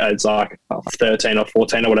ager as like 13 or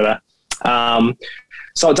 14 or whatever.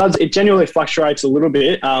 So it genuinely fluctuates a little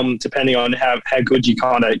bit depending on how good your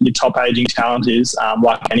top aging talent is,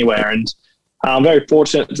 like anywhere. And I'm very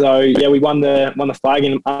fortunate though. Yeah, we won the flag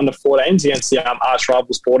in under 14s against the arch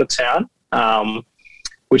rivals Bordertown,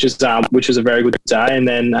 which was a very good day. And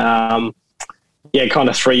then kind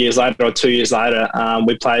of 3 years later or 2 years later,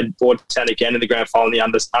 we played Bordertown again in the grand final in the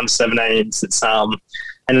under 17s.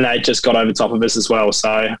 And they just got over top of us as well.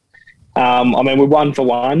 So. I mean, we're 1 for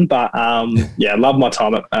 1, but I love my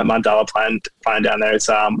time at Mundalla playing down there. It's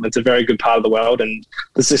a very good part of the world, and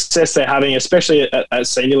the success they're having, especially at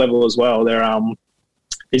senior level as well,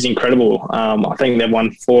 is incredible. I think they've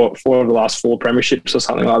won 4 of the last 4 premierships or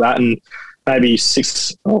something like that, and maybe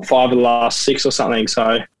 6 or 5 of the last 6 or something.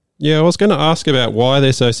 So yeah, I was going to ask about why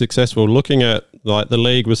they're so successful. Looking at like the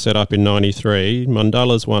league was set up in '93,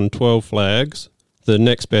 Mundalla's won 12 flags. The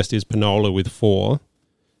next best is Penola with 4.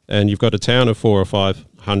 And you've got a town of 400 or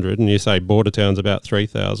 500, and you say Bordertown's about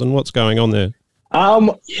 3,000. What's going on there?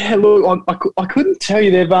 Look, I couldn't tell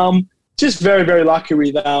you. They've just very, very lucky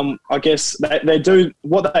with. I guess they do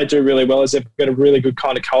what they do really well is they've got a really good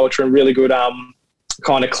kind of culture and really good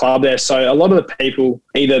kind of club there. So a lot of the people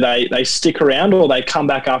either they stick around or they come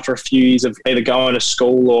back after a few years of either going to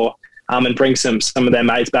school or and bring some of their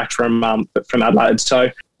mates back from Adelaide. So.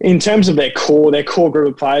 In terms of their core group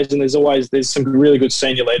of players, and there's some really good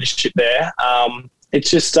senior leadership there. It's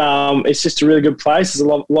just a really good place. There's a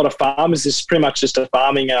lot of farmers. It's pretty much just a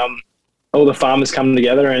farming. All the farmers come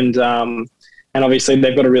together, and obviously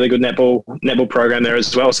they've got a really good netball program there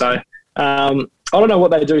as well. So I don't know what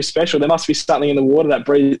they do special. There must be something in the water that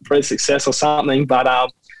breeds success or something. But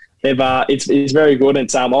it's very good.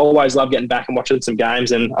 And I always love getting back and watching some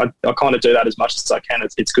games, and I kind of do that as much as I can.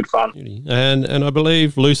 It's good fun. And I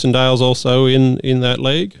believe Lucendale's also in that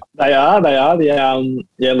league. They are.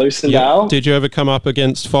 Lucendale. Did you ever come up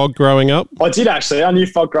against Fog growing up? I did actually. I knew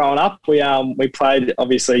Fog growing up. We played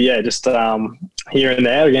obviously, just here and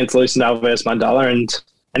there against Lucendale versus Mundalla,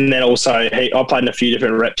 and then also I played in a few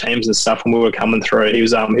different rep teams and stuff when we were coming through. He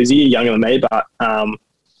was a year younger than me, but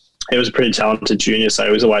he was a pretty talented junior, so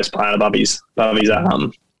he was always playing above his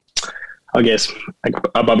I guess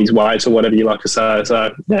above his weight or whatever you like to say.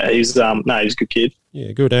 So yeah, he's a good kid.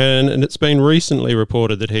 Yeah, good. And it's been recently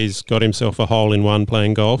reported that he's got himself a hole-in-one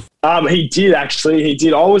playing golf. He did actually. He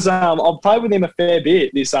did. I've played with him a fair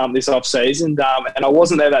bit this off season, and I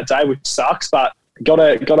wasn't there that day, which sucks. But got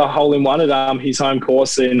a hole-in-one at his home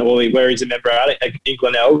course where he's a member at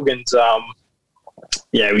Glenelg, and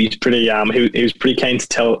he was pretty. He was pretty keen to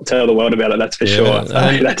tell the world about it. That's for sure. So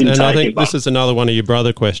that didn't take I think him, this is another one of your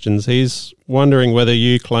brother questions. He's wondering whether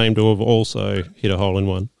you claim to have also hit a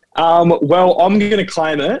hole-in-one. Well, I'm going to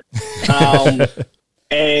claim it.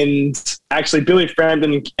 And actually, Billy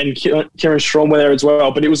Frampton and Kieran Strom were there as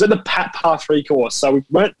well. But it was at the par 3 course, so we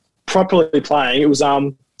weren't properly playing. It was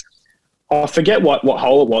I forget what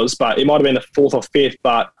hole it was, but it might have been the 4th or 5th.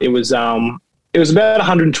 But it was about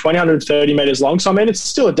 120, 130 meters long. So I mean, it's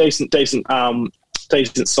still a decent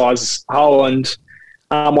size hole. And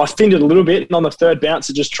I thinned it a little bit, and on the 3rd bounce,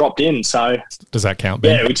 it just dropped in. So does that count,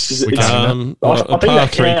 Ben? Yeah, which is a par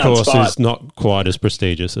 3 course is not quite as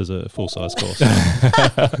prestigious as a full-size course.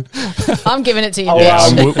 I'm giving it to you.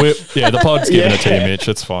 The pod's giving it to you, Mitch.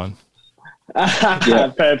 It's fine.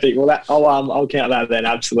 Perfect. Well, I'll count that then.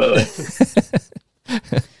 Absolutely.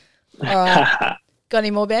 All right. Got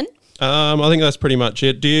any more, Ben? I think that's pretty much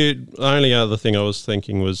it. The only other thing I was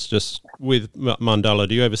thinking was just with Mundalla,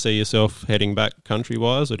 do you ever see yourself heading back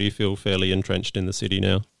country-wise, or do you feel fairly entrenched in the city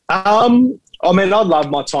now? I mean, I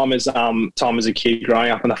love my time as a kid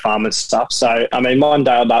growing up on the farm and stuff. So, I mean,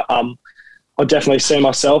 Mundalla, I definitely see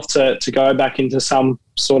myself to go back into some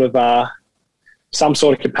sort of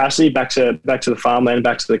capacity, back to the farmland,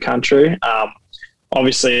 back to the country.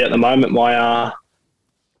 Obviously, at the moment, my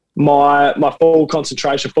full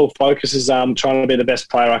concentration, full focus is trying to be the best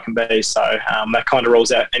player I can be. So that kind of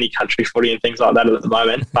rules out any country footy and things like that at the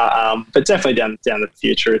moment. But definitely down the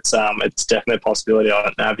future, it's definitely a possibility,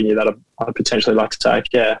 an avenue that I'd potentially like to take.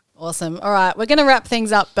 Yeah. Awesome. All right, we're going to wrap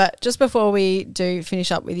things up, but just before we do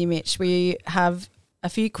finish up with you, Mitch, we have a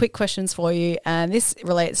few quick questions for you, and this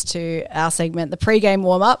relates to our segment, the pre-game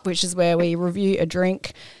warm-up, which is where we review a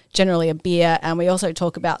drink, generally a beer, and we also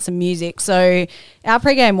talk about some music. So our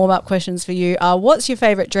pre-game warm-up questions for you are, what's your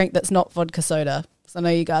favourite drink that's not vodka soda? Because I know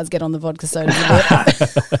you guys get on the vodka sodas a bit.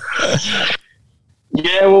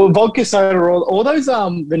 Yeah, well, vodka soda, all those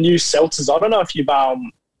the new seltzers. I don't know if you've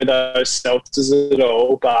with those seltzers at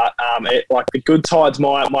all, but like the Good Tide's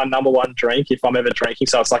my number one drink if I'm ever drinking.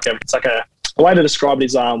 So it's like a way to describe it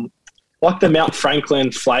is like the Mount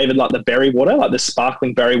Franklin flavoured, like the berry water, like the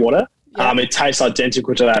sparkling berry water. Yeah. It tastes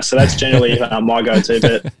identical to that, so that's generally my go-to.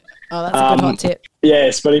 But oh, that's a good hot tip.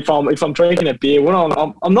 Yes, but if I'm drinking a beer,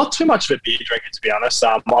 I'm not too much of a beer drinker, to be honest.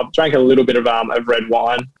 I've drank a little bit of red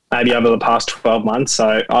wine maybe over the past 12 months,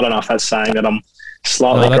 so I don't know if that's saying that I'm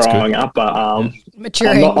slightly growing up, but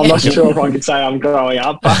maturing. I'm not sure if I could say I'm growing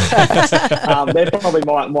up. But they're probably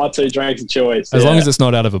my two drinks of choice. As long as it's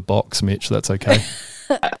not out of a box, Mitch, that's okay.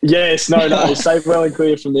 Yes, no, safe, well and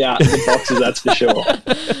clear from the boxes, that's for sure.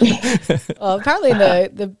 Well, apparently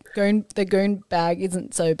the goon bag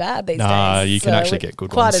isn't so bad these days. Nah, you can actually get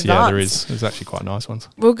good ones. Advanced. Yeah, there is. There's actually quite nice ones.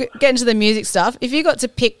 We'll get into the music stuff. If you got to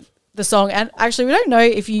pick the song, and actually we don't know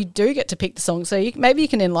if you do get to pick the song, so maybe you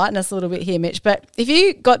can enlighten us a little bit here, Mitch, but if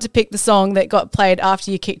you got to pick the song that got played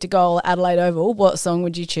after you kicked a goal at Adelaide Oval, what song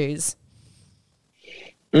would you choose?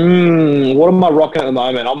 What am I rocking at the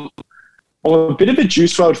moment? I'm a bit of a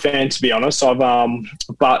Juice WRLD fan, to be honest.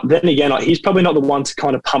 But then again, he's probably not the one to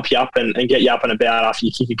kind of pump you up and get you up and about after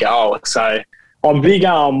you kick a goal. So I'm a big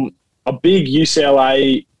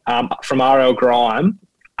UCLA from RL Grime.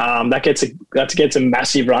 That gets a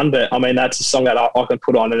massive run, but I mean that's a song that I can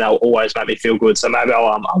put on and that'll always make me feel good. So maybe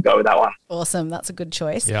I'll go with that one. Awesome, that's a good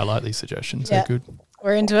choice. Yeah, I like these suggestions. Yeah. They're good.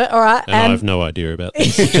 We're into it. All right, and I have no idea about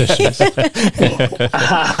these suggestions.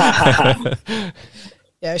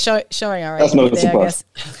 Yeah, showing our That's age not a there, I guess.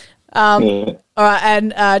 Yeah. All right,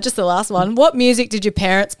 and just the last one. What music did your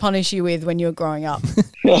parents punish you with when you were growing up?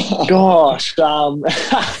 Gosh, I'm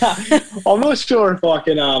not sure if I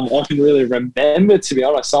can really remember, to be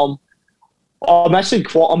honest.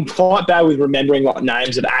 I'm quite bad with remembering like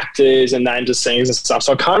names of actors and names of singers and stuff,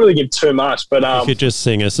 so I can't really give too much. But you could just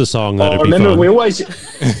sing us a song. That'd I be remember fun. we always.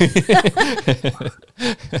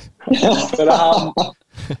 But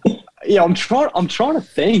yeah, I'm trying to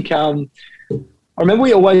think. I remember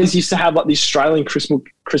we always used to have like the Australian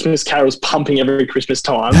Christmas carols pumping every Christmas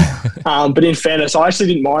time. But in fairness, I actually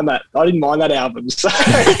didn't mind that. I didn't mind that album. So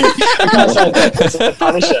I can't say that's a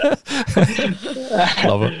punisher.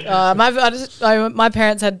 Love it. My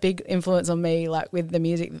parents had big influence on me, like with the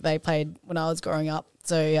music that they played when I was growing up.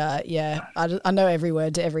 So yeah, I know every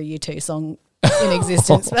word to every U2 song in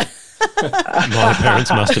existence. My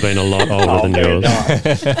parents must have been a lot older than yours.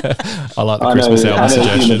 I like the Christmas album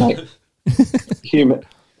suggestion. I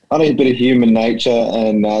know a bit of Human Nature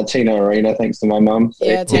and Tina Arena, thanks to my mum. So.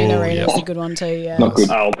 Yeah, Tina Arena is a good one too. Yeah, not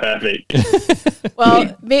good. Oh, perfect.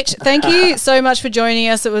 Well, Mitch, thank you so much for joining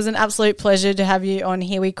us. It was an absolute pleasure to have you on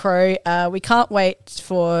Here We Crow. We can't wait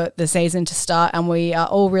for the season to start, and we are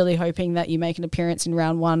all really hoping that you make an appearance in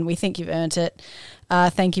round one. We think you've earned it.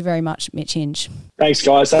 Thank you very much, Mitch Hinge. Thanks,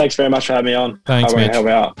 guys. Thanks very much for having me on. Thanks, Mitch. Help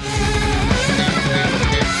out.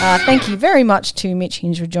 Thank you very much to Mitch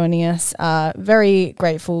Hinge for joining us. Very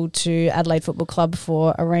grateful to Adelaide Football Club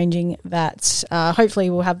for arranging that. Hopefully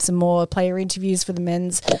we'll have some more player interviews for the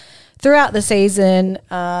men's throughout the season,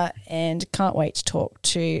 and can't wait to talk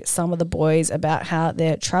to some of the boys about how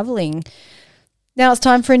they're travelling. Now it's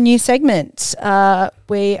time for a new segment.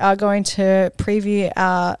 We are going to preview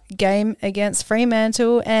our game against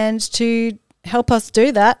Fremantle, and to help us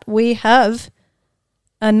do that, we have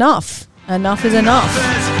Enough. Enough is enough.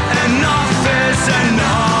 Enough is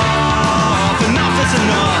enough. Enough is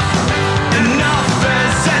enough. Enough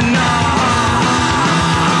is enough.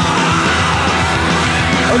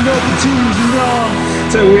 Enough is enough.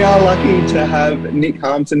 So we are lucky to have Nick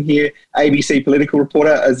Harmson here, ABC political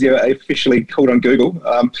reporter, as you're officially called on Google.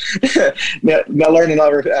 Now, Lauren and I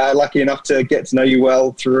were lucky enough to get to know you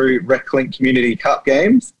well through RecLink Community Cup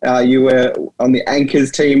games. You were on the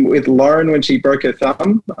Anchors team with Lauren when she broke her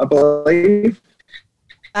thumb, I believe.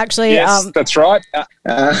 Actually, yes, that's right.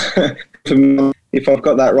 If I've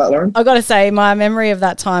got that right, Lauren. I've got to say, my memory of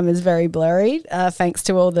that time is very blurry, thanks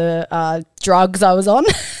to all the drugs I was on.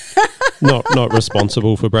 Not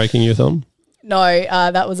responsible for breaking your thumb? No,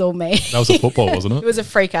 that was all me. That was a football, wasn't It was a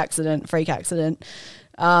freak accident.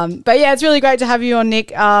 But yeah, it's really great to have you on,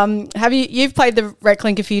 Nick. You've played the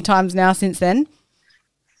RecLink a few times now since then?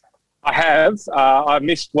 I have. I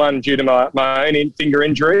missed one due to my own finger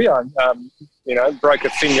injury. I broke a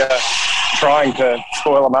finger trying to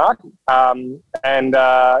spoil a mark.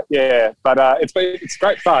 It's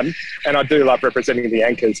great fun, and I do love representing the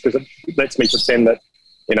Anchors because it lets me pretend that,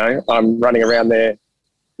 I'm running around there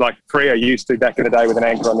like Freo used to back in the day with an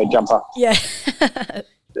anchor on their jumper. Yeah.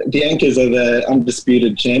 The Anchors are the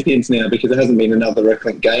undisputed champions now because there hasn't been another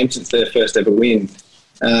RecLink game since their first ever win.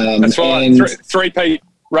 That's right. Three-peat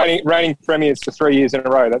reigning premiers for 3 years in a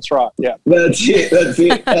row. That's right. Yeah. That's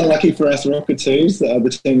it. Unlucky for us Rockatoos, the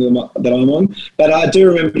team that I'm on. But I do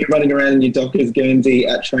remember you running around in your Dockers Guernsey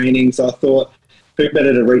at training, so I thought, who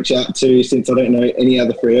better to reach out to since I don't know any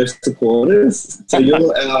other Freo supporters. So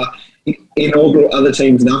you're our inaugural other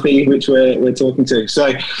team's Nuffy, which we're talking to.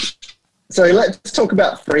 So let's talk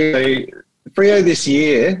about Freo. Freo this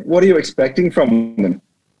year, what are you expecting from them?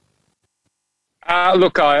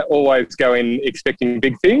 Look, I always go in expecting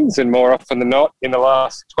big things, and more often than not, in the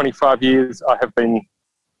last 25 years, I have been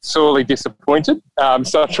sorely disappointed.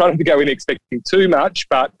 So I'm trying to go in expecting too much,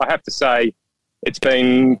 but I have to say it's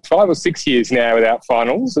been 5 or 6 years now without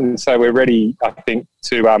finals, and so we're ready, I think,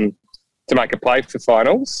 to make a play for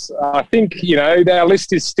finals. I think, our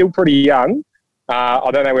list is still pretty young. I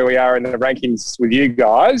don't know where we are in the rankings with you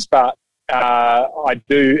guys, but I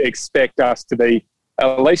do expect us to be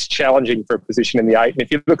at least challenging for a position in the 8. And if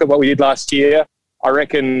you look at what we did last year, I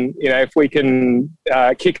reckon, if we can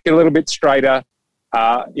kick a little bit straighter,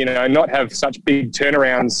 not have such big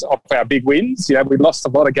turnarounds off our big wins. We lost a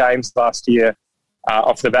lot of games last year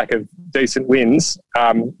off the back of decent wins,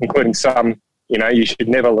 including some, you should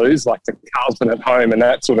never lose, like the Carlton at home and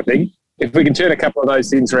that sort of thing. If we can turn a couple of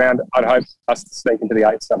those things around, I'd hope us to sneak into the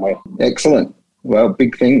 8 somewhere. Excellent. Well,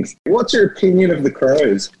 big things. What's your opinion of the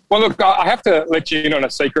Crows? Well, look, I have to let you in on a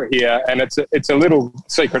secret here, and it's a little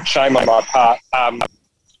secret shame on my part. I'm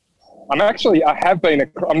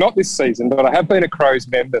not this season, but I have been a Crows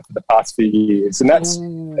member for the past few years, and it's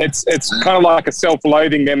kind of like a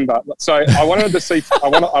self-loathing member. So I wanted to see. I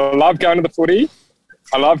love going to the footy.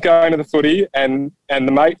 And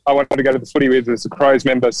the mate I wanted to go to the footy with was a Crows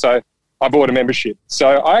member, so I bought a membership. So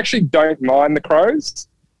I actually don't mind the Crows.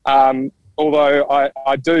 although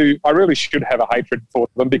I really should have a hatred for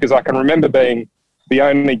them, because I can remember being the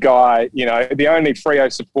only guy, the only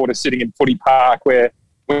Freo supporter sitting in Footy Park where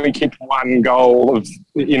we kicked one goal of,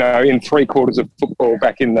 in 3/4 of football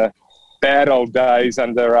back in the bad old days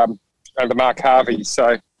under Mark Harvey.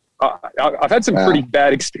 So I've had some pretty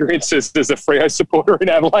bad experiences as a Freo supporter in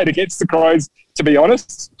Adelaide against the Crows, to be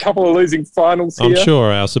honest. A couple of losing finals here. I'm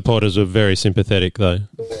sure our supporters are very sympathetic, though.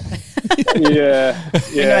 Yeah.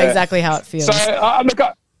 I know exactly how it feels. So, look,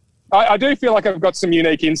 I do feel like I've got some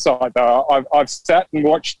unique insight, though. I've sat and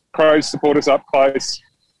watched Crows supporters up close.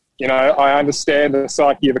 I understand the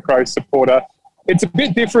psyche of a Crows supporter. It's a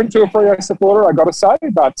bit different to a Freo supporter, I've got to say,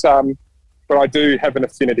 but I do have an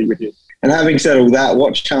affinity with you. And having said all that,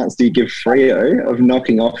 what chance do you give Freo of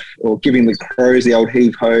knocking off or giving the Crows the old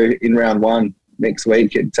heave-ho in round one next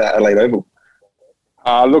week at Adelaide Oval?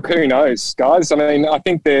 Look, who knows, guys? I mean, I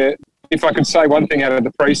think if I could say one thing out of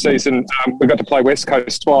the pre-season, we got to play West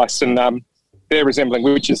Coast twice, and they're resembling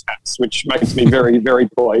witches' hats, which makes me very, very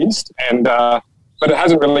pleased. And but it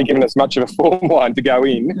hasn't really given us much of a form line to go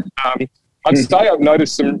in. I'd say I've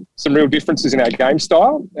noticed some real differences in our game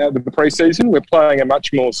style out of the pre-season. We're playing a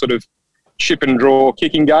much more sort of chip and draw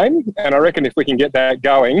kicking game, and I reckon if we can get that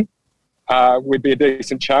going, we'd be a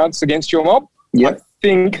decent chance against your mob. Yep.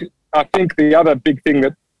 I think the other big thing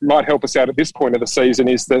that might help us out at this point of the season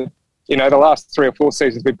is that, the last 3 or 4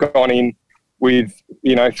 seasons we've gone in with,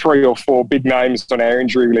 3 or 4 big names on our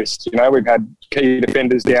injury list. We've had key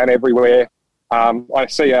defenders down everywhere. I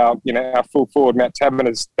see our full forward, Matt Tabman,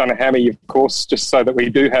 has done a hammy, of course, just so that we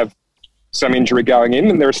do have some injury going in.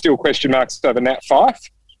 And there are still question marks over Nat Fyfe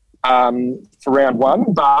for round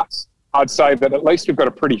one. But I'd say that at least we've got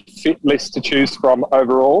a pretty fit list to choose from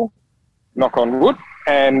overall, knock on wood.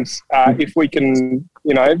 And if we can,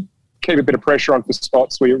 keep a bit of pressure on for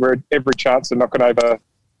spots, we're at every chance of knocking over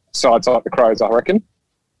sides like the Crows, I reckon.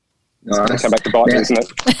 It's going to come back to bite, isn't it?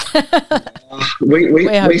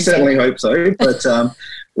 We certainly hope so. But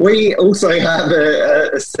we also have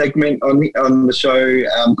a segment on the show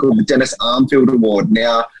called the Dennis Armfield Award.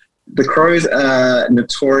 Now, the Crows are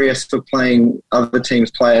notorious for playing other teams'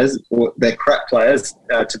 players, or their crap players,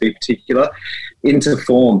 to be particular, into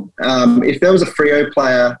form. If there was a Freo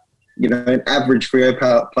player, an average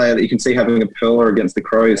Freo player that you can see having a pearler against the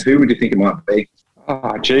Crows, who would you think it might be?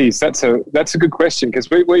 Oh, geez, that's a good question, because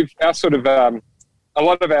we've our sort of a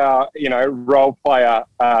lot of our role player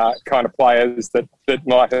kind of players that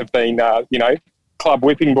might have been club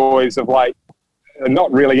whipping boys of late are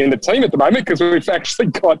not really in the team at the moment, because we've actually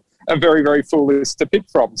got a very, very full list to pick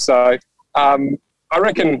from. So I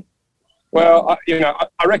reckon. Well,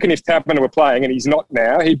 I reckon if Tapman were playing, and he's not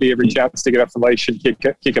now, he'd be every chance to get off the leash and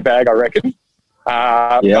kick a bag, I reckon.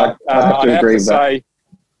 I'd have to agree with that.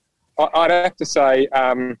 I'd have to say,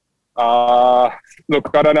 look,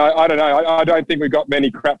 I don't know. I don't think we've got many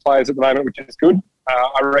crap players at the moment, which is good.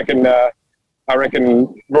 I reckon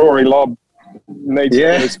Rory Lobb needs to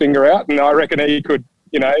put his finger out, and I reckon he could,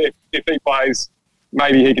 if he plays,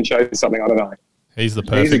 maybe he can show something. I don't know. He's the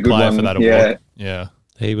perfect player for that award. Yeah.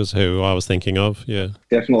 He was who I was thinking of, yeah.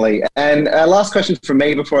 Definitely. And last question from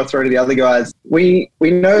me before I throw to the other guys. We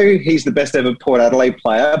know he's the best ever Port Adelaide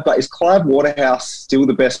player, but is Clive Waterhouse still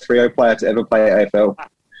the best Freo player to ever play AFL?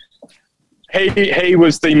 He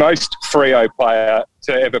was the most Freo player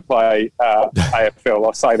to ever play AFL,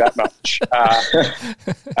 I'll say that much.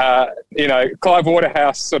 Clive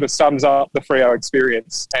Waterhouse sort of sums up the Freo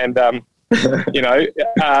experience, and,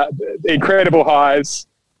 incredible highs,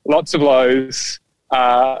 lots of lows,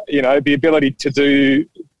 the ability to do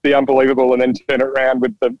the unbelievable and then turn it around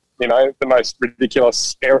with the most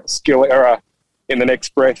ridiculous skill error in the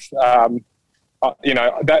next breath.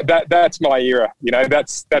 That's my era.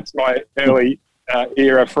 That's my early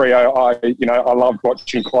era Freo. I loved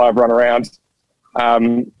watching Clive run around,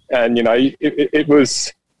 it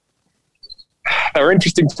was. They were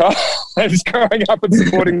interesting times growing up and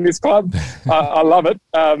supporting this club. I love it.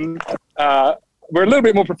 We're a little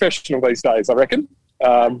bit more professional these days, I reckon.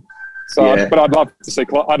 But I'd love to see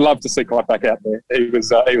Clive back out there. He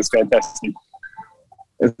was fantastic.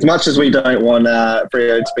 As much as we don't want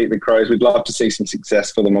Freo to beat the Crows, we'd love to see some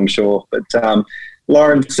success for them, I'm sure. But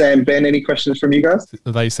Lauren, Sam, Ben, any questions from you guys?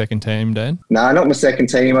 Are they second team, Dan? No, not my second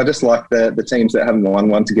team. I just like the teams that haven't won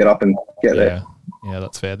one to get up and get there. Yeah,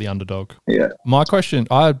 that's fair. The underdog. Yeah. My question,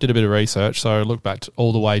 I did a bit of research, so I looked back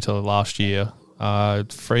all the way to last year.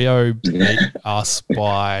 Freo beat us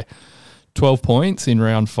by 12 points in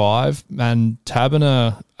round 5, and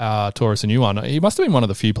Tabiner tore us a new one. He must have been one of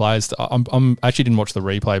the few players. I actually didn't watch the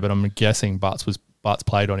replay, but I'm guessing Butts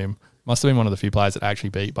played on him. Must have been one of the few players that actually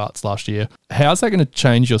beat Butts last year. How's that going to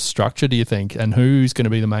change your structure, do you think? And who's going to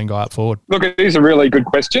be the main guy up forward? Look, it is a really good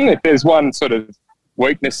question. If there's one sort of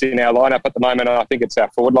weakness in our lineup at the moment, I think it's our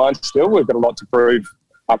forward line still. We've got a lot to prove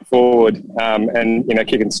up forward, and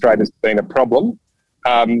kicking straight has been a problem.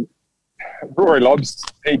 Rory Lobbs,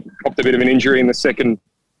 he popped a bit of an injury in the second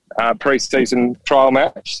pre-season trial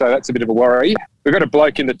match, so that's a bit of a worry. We've got a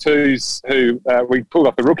bloke in the twos who we pulled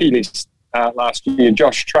off the rookie list last year,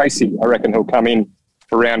 Josh Tracy. I reckon he'll come in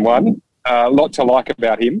for round one. A lot to like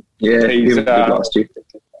about him. Yeah, he was good last year.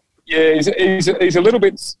 Yeah, he's a little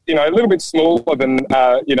bit smaller than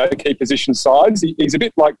the key position size. He's a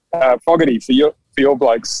bit like Fogarty for your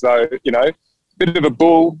blokes. So bit of a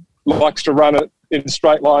bull, likes to run it in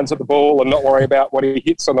straight lines at the ball and not worry about what he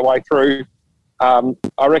hits on the way through.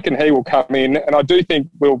 I reckon he will come in, and I do think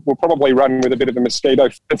we'll probably run with a bit of a mosquito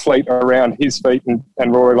fleet around his feet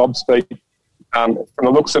and Rory Lobb's feet. From the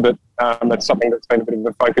looks of it, that's something that's been a bit of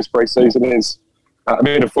a focus pre-season, is a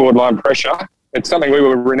bit of forward line pressure. It's something we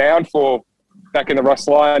were renowned for back in the Russ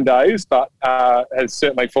Lyon days, but has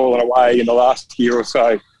certainly fallen away in the last year or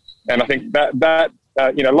so. And I think that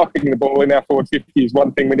locking the ball in our forward 50 is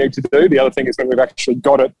one thing we need to do. The other thing is when we've actually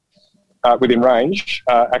got it within range,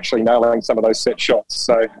 actually nailing some of those set shots.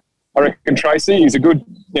 So I reckon Tracy is a good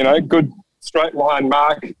straight line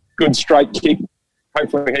mark, good straight kick.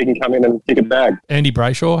 Hopefully he can come in and kick a bag. Andy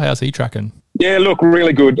Brayshaw, how's he tracking? Yeah, look,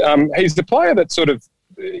 really good. He's the player that sort of,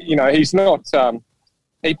 he's not,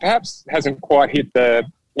 he perhaps hasn't quite hit the,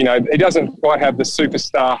 he doesn't quite have the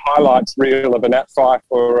superstar highlights reel of a Nat Fyfe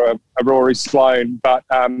or a Rory Sloane, but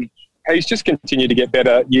he's just continued to get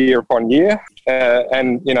better year upon year.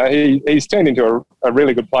 And he's turned into a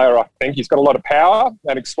really good player, I think. He's got a lot of power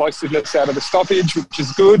and explosiveness out of the stoppage, which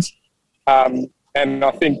is good. And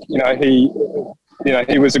I think,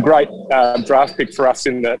 he was a great draft pick for us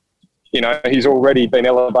in that, he's already been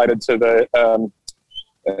elevated to the,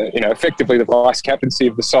 effectively the vice captaincy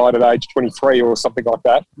of the side at age 23 or something like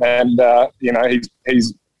that. And,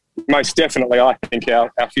 he's most definitely, I think,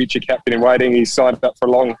 our future captain in waiting. He's signed up for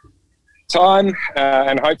a long time,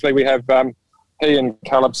 and hopefully we have he and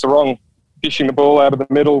Caleb Sarong dishing the ball out of the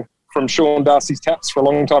middle from Sean Darcy's taps for a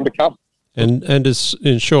long time to come. And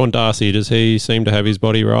in Sean Darcy, does he seem to have his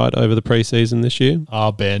body right over the pre-season this year?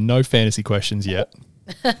 Oh, Ben, no fantasy questions yet.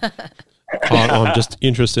 I'm just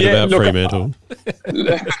interested about Fremantle.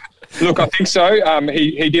 Look, I think so.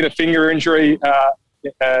 He did a finger injury a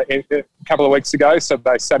couple of weeks ago, so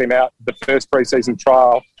they sat him out the first pre-season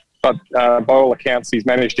trial. But by all accounts, he's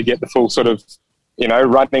managed to get the full sort of,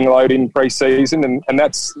 running load in pre-season. And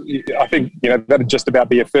that's, I think, that'd just about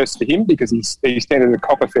be a first for him because he's tended to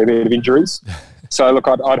cop a fair bit of injuries. So, look,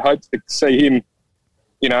 I'd hope to see him,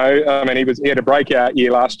 he had a breakout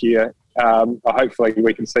year last year. Hopefully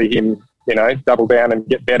we can see him, double down and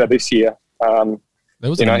get better this year. The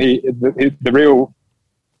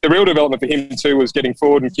real development for him too was getting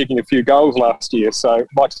forward and kicking a few goals last year. So I'd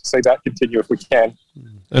like to see that continue if we can.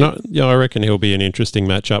 And I reckon he'll be an interesting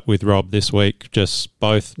matchup with Rob this week. Just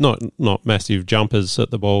both, not massive jumpers at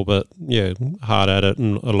the ball, but hard at it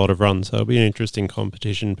and a lot of runs. So it'll be an interesting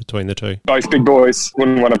competition between the two. Both big boys,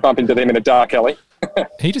 wouldn't want to bump into them in a dark alley.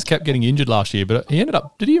 He just kept getting injured last year, but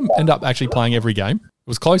did he end up actually playing every game? It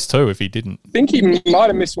was close too if he didn't. I think he might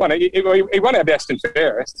have missed one. He won our Aston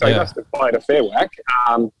Ferris, so he must have played a fair whack.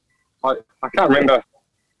 I can't remember.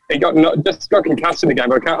 He got concussed in the game,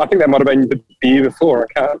 but I think that might have been the year before. I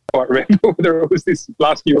can't quite remember whether it was this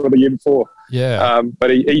last year or the year before. Yeah.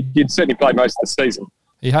 But he did certainly play most of the season.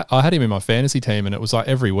 I had him in my fantasy team, and it was like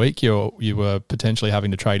every week you were potentially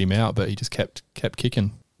having to trade him out, but he just kept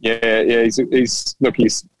kicking. Yeah. He's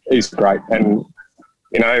great, and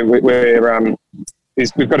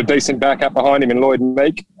we've got a decent backup behind him in Lloyd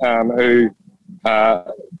Meek, who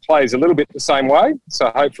plays a little bit the same way.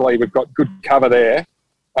 So hopefully we've got good cover there.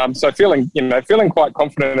 So feeling quite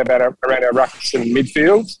confident around our rucks and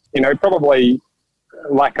midfield. Probably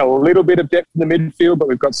lack a little bit of depth in the midfield, but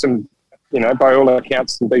we've got some, by all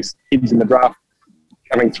accounts, some decent kids in the draft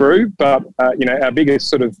coming through. But our biggest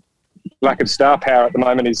sort of lack of star power at the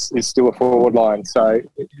moment is still a forward line. So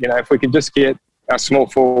if we can just get our small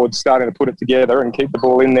forwards starting to put it together and keep the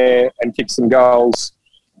ball in there and kick some goals,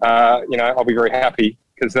 I'll be very happy,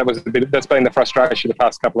 because that's been the frustration the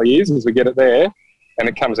past couple of years, as we get it there and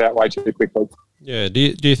it comes out way too quickly. Yeah. Do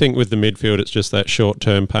you think with the midfield it's just that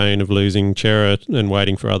short-term pain of losing Chera and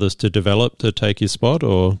waiting for others to develop to take his spot,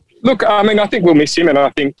 or? Look, I think we'll miss him, and I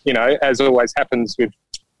think, as always happens with,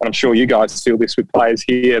 and I'm sure you guys feel this with players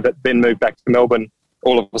here that then move back to Melbourne,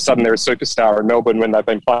 all of a sudden they're a superstar in Melbourne when they've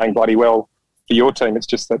been playing bloody well for your team. It's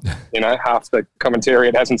just that, half the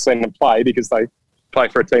commentariat hasn't seen them play because they play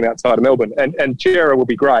for a team outside of Melbourne. And Chera will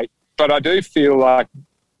be great. But I do feel like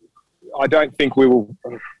I don't think we will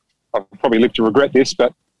 – I'll probably live to regret this,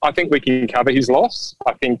 but I think we can cover his loss.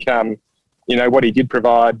 I think, what he did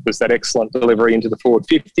provide was that excellent delivery into the forward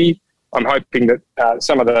 50. I'm hoping that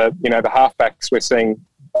some of the, the halfbacks we're seeing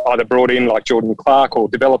either brought in like Jordan Clark or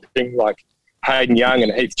developing like Hayden Young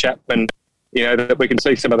and Heath Chapman, that we can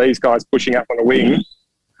see some of these guys pushing up on the wing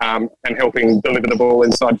and helping deliver the ball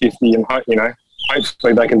inside 50 and,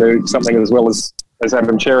 hopefully they can do something as well as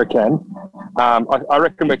Adam Chera can. I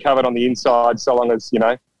reckon we're covered on the inside so long as,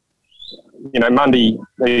 Mundy,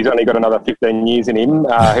 he's only got another 15 years in him.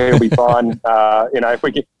 He'll be fine. If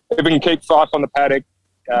we can keep Fife on the paddock,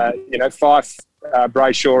 Fife,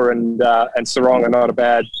 Brayshaw and Sarong are not a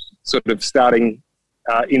bad sort of starting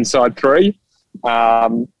inside three.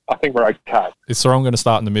 I think we're okay. Is Sarong going to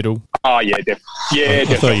start in the middle? Oh, yeah, definitely.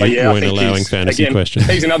 I thought you weren't allowing fantasy questions.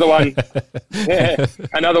 He's another one. Yeah,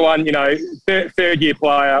 another one, third-year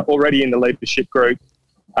player already in the leadership group.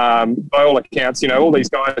 By all accounts, all these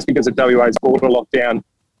guys, because of WA's border lockdown,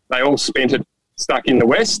 they all spent it stuck in the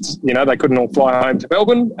West. They couldn't all fly home to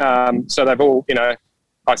Melbourne. So they've all,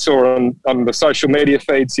 I saw on the social media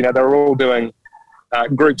feeds, they were all doing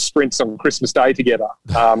group sprints on Christmas Day together.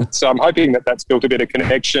 So I'm hoping that that's built a bit of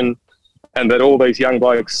connection and that all these young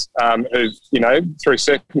blokes who've, through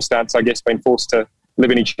circumstance, I guess, been forced to live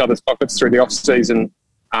in each other's pockets through the off-season,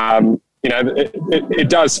 it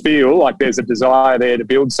does feel like there's a desire there to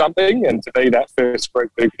build something and to be that first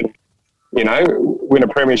group who can, win a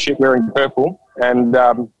premiership wearing purple. And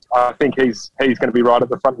I think he's going to be right at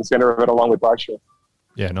the front and centre of it along with Brayshaw.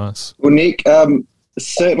 Yeah, nice. Well, Nick,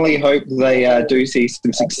 certainly hope they do see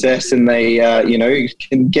some success and they,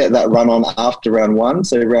 can get that run on after round one.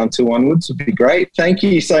 So round two onwards would be great. Thank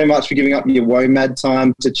you so much for giving up your WOMAD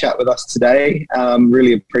time to chat with us today.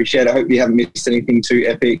 Really appreciate it. I hope you haven't missed anything too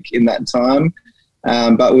epic in that time.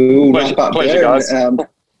 But we will wrap up there. Guys.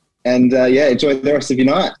 Enjoy the rest of your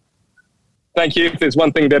night. Thank you. If there's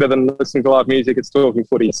one thing better than listening to live music, it's talking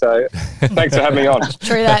footy. So thanks for having me on.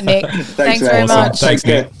 True that, Nick. Thanks very awesome. much. Thanks,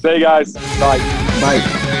 Nick. See you guys. Bye. Bye.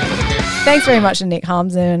 Thanks very much to Nick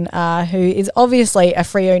Harmson, who is obviously a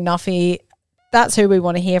Freo Nuffy. That's who we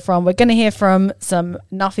want to hear from. We're going to hear from some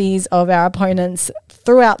Nuffies of our opponents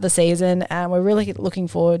throughout the season, and we're really looking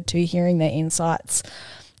forward to hearing their insights.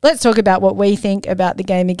 Let's talk about what we think about the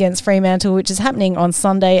game against Fremantle, which is happening on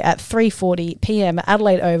Sunday at 3:40 p.m. at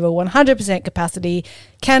Adelaide Oval, 100% capacity.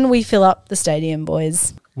 Can we fill up the stadium,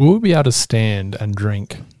 boys? Will we be able to stand and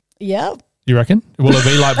drink? Yeah. You reckon? Will it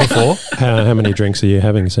be like before? How many drinks are you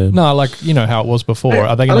having, Sam? No, like, how it was before.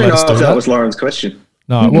 Are they going to let us do that? That was Lauren's question.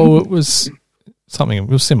 No, well, it was something, it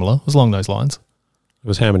was similar. It was along those lines. It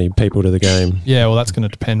was how many people to the game? Yeah, well, that's going to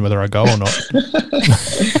depend whether I go or not.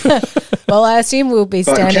 Well, I assume we'll be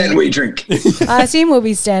standing. Can we drink? I assume we'll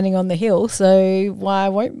be standing on the hill, so why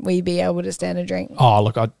won't we be able to stand and drink? Oh,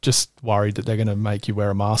 look, I'm just worried that they're going to make you wear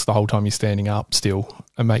a mask the whole time you're standing up still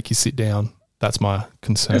and make you sit down. That's my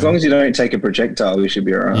concern. As long as you don't take a projectile, we should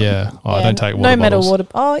be all right. Yeah. I don't take water no metal bottles. water.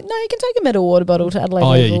 Oh, no, you can take a metal water bottle to Adelaide.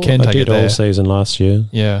 Oh, yeah, Oval. you can I take did it there. all season last year.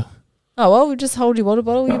 Yeah. Oh, well, we'll just hold your water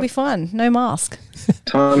bottle. You'll be fine. No mask.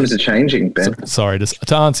 Times are changing, Ben. Sorry, just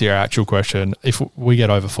to answer your actual question, if we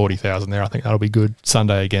get over 40,000 there, I think that'll be good.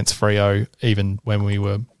 Sunday against Freo, even when we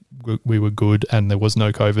were good and there was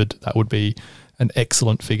no COVID, that would be an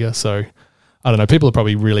excellent figure. So, I don't know, people are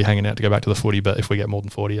probably really hanging out to go back to the footy, but if we get more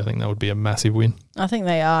than 40, I think that would be a massive win. I think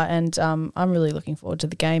they are, and I'm really looking forward to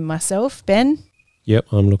the game myself. Ben? Yep,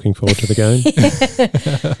 I'm looking forward to the game.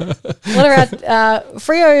 What about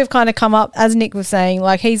Freo have kind of come up, as Nick was saying,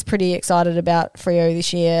 like he's pretty excited about Freo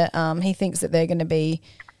this year. He thinks that they're going to be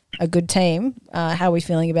a good team. How are we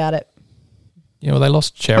feeling about it? Yeah, well, they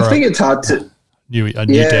lost Chera. I think it's hard to... I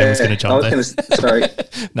knew Dan was going to jump there. Sorry.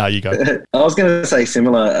 No, you go. I was going to say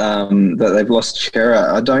similar, that they've lost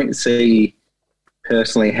Chera. I don't see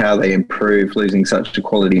personally how they improve losing such a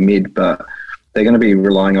quality mid, but they're going to be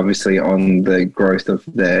relying obviously on the growth of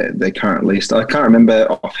their current list. I can't remember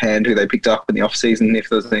offhand who they picked up in the off-season, if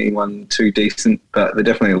there was anyone too decent, but they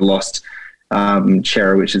definitely lost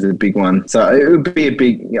Chera, which is a big one. So it would be a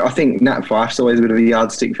big... I think Nat Fife's always a bit of a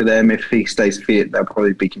yardstick for them. If he stays fit, they'll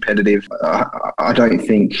probably be competitive. I don't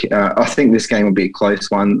think... I think this game will be a close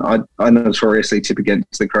one. I notoriously tip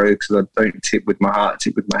against the Crows because I don't tip with my heart, I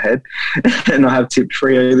tip with my head. And I have tipped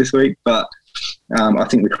Freo this week, but... I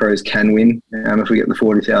think the Crows can win if we get the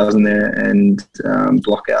 40,000 there and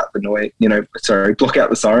block out the noise. Block out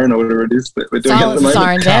the siren or whatever it is that we're doing Silence at the moment.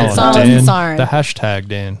 siren, Dan. Oh, Silence Dan, siren. the hashtag,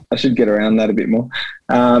 Dan. I should get around that a bit more.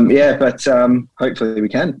 But hopefully we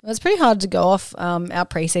can. It's pretty hard to go off our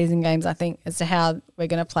preseason games, I think, as to how we're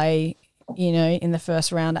going to play, in the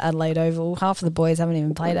first round at Adelaide Oval. Half of the boys haven't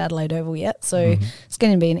even played Adelaide Oval yet, so it's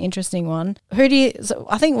going to be an interesting one. So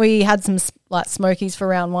I think we had some smokies for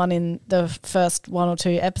round one in the first one or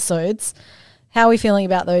two episodes. How are we feeling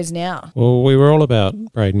about those now? Well, we were all about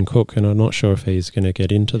Braden Cook, and I'm not sure if he's going to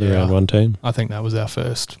get into the round one team. I think that was our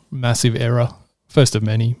first massive error. First of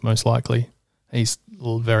many, most likely. He's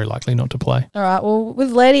very likely not to play. All right, well,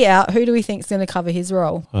 with Laddie out, who do we think is going to cover his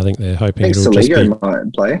role? I think they're hoping I think it'll just be... Soligo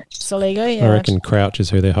might play. Soligo, yeah. I reckon Crouch is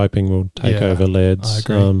who they're hoping will take over Laird's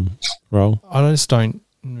role. I just don't...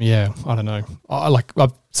 Yeah, I don't know.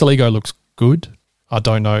 Soligo looks good. I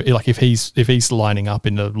don't know. If he's lining up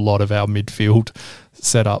in a lot of our midfield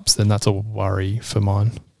setups, then that's a worry for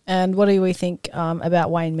mine. And what do we think about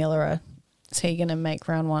Wayne Miller? Is he going to make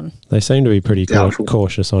round one? They seem to be pretty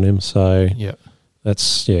cautious on him, so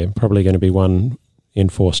that's probably going to be one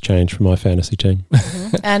enforced change for my fantasy team.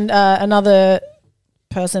 And another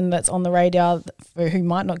person that's on the radar who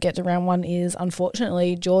might not get to round one is,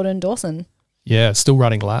 unfortunately, Jordan Dawson. Yeah, still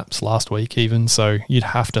running laps last week even, so you'd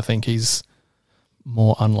have to think he's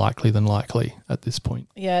more unlikely than likely at this point.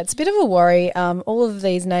 Yeah, it's a bit of a worry. All of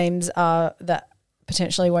these names are that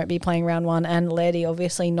potentially won't be playing round one, and Laddie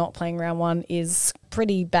obviously not playing round one is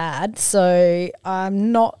pretty bad, so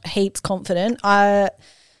I'm not heaps confident. I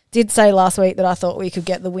did say last week that I thought we could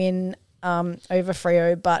get the win over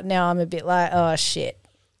Freo, but now I'm a bit like, oh shit,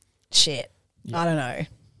 I don't know.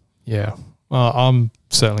 Yeah, well, I'm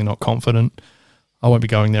certainly not confident. I won't be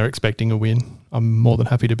going there expecting a win. I'm more than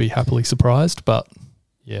happy to be happily surprised, but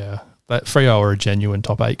yeah, that Freo are a genuine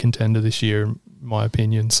top 8 contender this year in my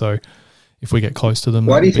opinion, so if we get close to them.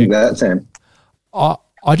 Why do you think that, Sam?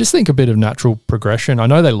 I just think a bit of natural progression. I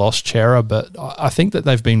know they lost Chera, but I think that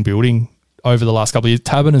they've been building over the last couple of years.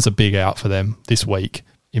 Tabin is a big out for them this week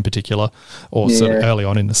in particular, or sort of early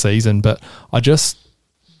on in the season. But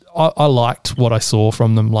I liked what I saw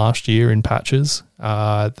from them last year in patches.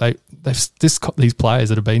 These players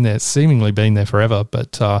that have been there, seemingly been there forever.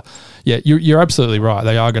 But you're absolutely right.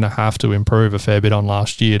 They are going to have to improve a fair bit on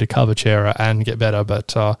last year to cover Chera and get better.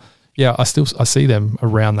 But I see them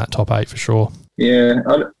around that top 8 for sure. Yeah,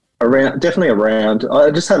 definitely around. I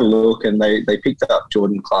just had a look, and they picked up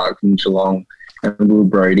Jordan Clark from Geelong and Will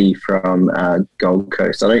Brodie from Gold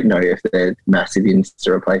Coast. I don't know if they're massive ins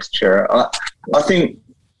to replace Chera. I think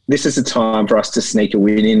this is a time for us to sneak a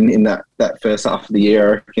win in that first half of the year.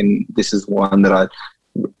 I reckon this is one that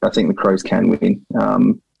I think the Crows can win.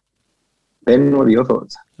 Ben, what are your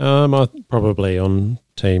thoughts? I'm probably on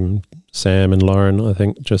team Sam and Lauren. I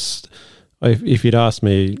think just if you'd asked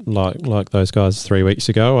me like those guys 3 weeks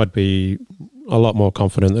ago, I'd be a lot more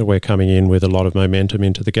confident that we're coming in with a lot of momentum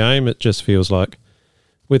into the game. It just feels like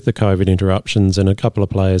with the COVID interruptions and a couple of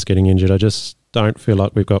players getting injured, I just don't feel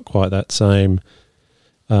like we've got quite that same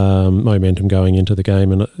momentum going into the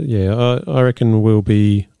game. And I reckon we'll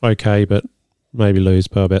be okay, but maybe lose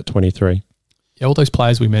by about 23. Yeah, all those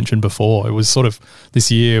players we mentioned before, it was sort of this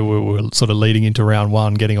year we were sort of leading into round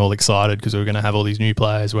one, getting all excited because we were going to have all these new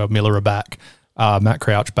players. We have Miller back, Matt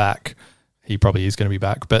Crouch back. He probably is going to be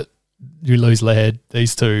back, but you lose Laird.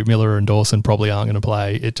 These two, Miller and Dawson, probably aren't going to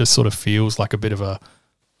play. It just sort of feels like a bit of a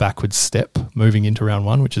backwards step moving into round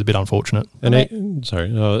one, which is a bit unfortunate. And I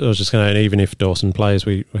was just going to, even if Dawson plays,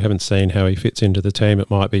 we haven't seen how he fits into the team. It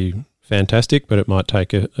might be fantastic, but it might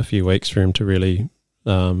take a few weeks for him to really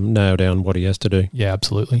nail down what he has to do. Yeah,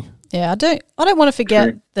 absolutely. Yeah, I don't want to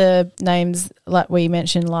forget the names like we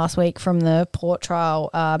mentioned last week from the Port trial.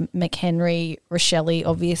 McHenry, Rochelle,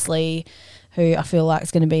 obviously, who I feel like is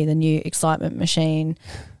going to be the new excitement machine.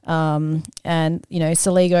 And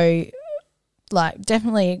Soligo, like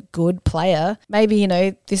definitely a good player. Maybe,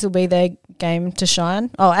 this will be their game to shine.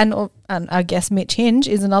 Oh, and I guess Mitch Hinge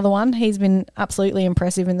is another one. He's been absolutely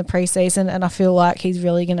impressive in the preseason, and I feel like he's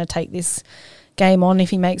really going to take this game on if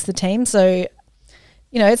he makes the team. So,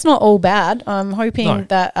 it's not all bad. I'm hoping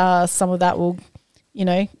that some of that will,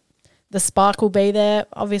 the spark will be there.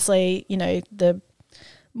 Obviously, the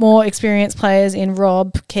more experienced players in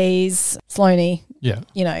Rob, Keys, Sloaney. Yeah.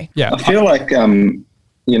 I feel like,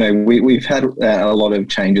 we've had a lot of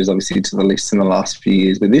changes, obviously, to the list in the last few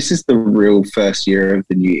years, but this is the real first year of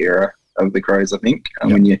the new era of the Crows, I think.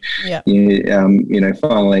 When you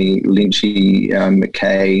finally Lynchy,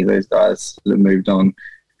 McKay, those guys that have moved on.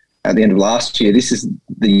 at the end of last year, this is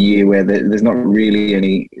the year where there's not really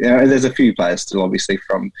any. There's a few players still, obviously,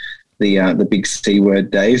 from the big C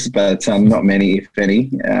word days, but not many, if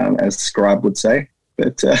any, as Scribe would say.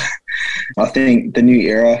 But I think the new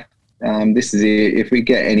era. This is it. If we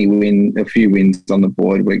get a few wins on the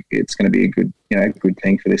board, it's going to be a good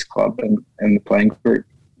thing for this club and the playing group.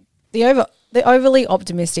 The overly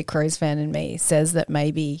optimistic Crows fan in me says that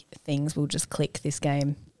maybe things will just click this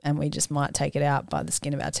game and we just might take it out by the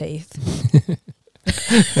skin of our teeth.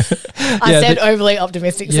 I said overly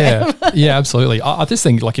optimistic, Sam. Yeah, absolutely. I just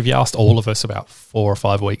think, like, if you asked all of us about 4 or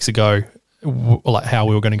 5 weeks ago, like how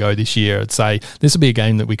we were going to go this year, I'd say this would be a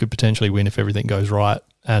game that we could potentially win if everything goes right,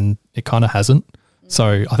 and it kind of hasn't.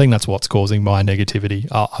 So I think that's what's causing my negativity.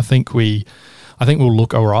 I think we'll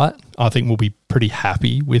look all right. I think we'll be pretty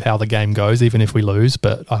happy with how the game goes, even if we lose,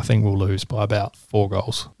 but I think we'll lose by about 4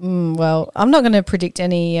 goals. Well, I'm not going to predict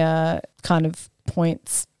any kind of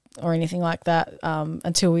points or anything like that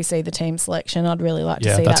until we see the team selection. I'd really like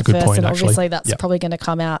to see that first, point, and actually. Obviously that's probably going to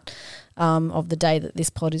come out of the day that this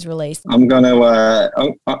pod is released. I'm gonna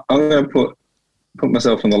put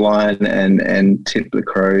myself on the line and tip the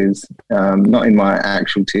Crows. Not in my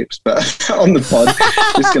actual tips, but on the pod.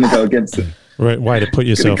 Just going to go against it. Way to put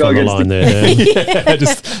yourself on the line there, Dan. Yeah,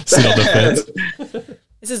 just sit on the fence.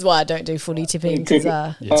 This is why I don't do footy tipping, because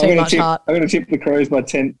too much heart. I'm going to tip the Crows by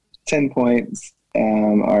 10 points.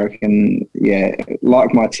 I reckon,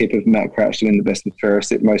 like my tip of Matt Crouch to win the best and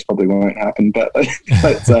fairest, it most probably won't happen, but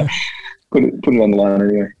let's put it on the line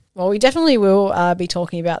anyway. Well, we definitely will be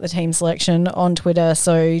talking about the team selection on Twitter,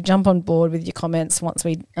 so jump on board with your comments once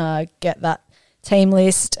we get that team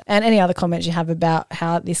list, and any other comments you have about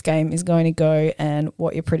how this game is going to go and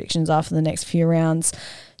what your predictions are for the next few rounds.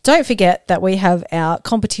 Don't forget that we have our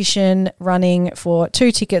competition running for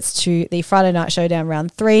 2 tickets to the Friday Night Showdown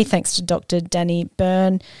Round 3, thanks to Dr. Danny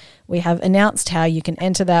Byrne. We have announced how you can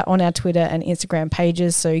enter that on our Twitter and Instagram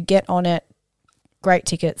pages, so get on it. Great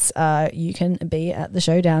tickets. You can be at the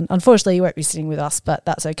showdown. Unfortunately, you won't be sitting with us, but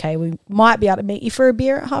that's okay. We might be able to meet you for a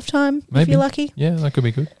beer at halftime if you're lucky. Yeah, that could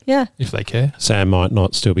be good. Yeah. If they care. Sam might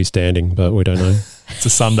not still be standing, but we don't know. It's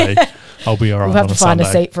a Sunday. I'll be all right on a Sunday. We'll have to find a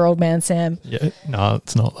seat for old man Sam. Yeah, no,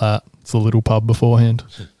 it's not that. It's a little pub beforehand.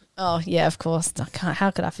 Oh, yeah, of course.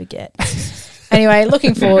 How could I forget? Anyway,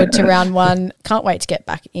 looking forward to round 1. Can't wait to get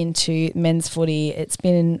back into men's footy. It's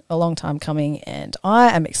been a long time coming and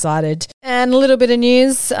I am excited. And a little bit of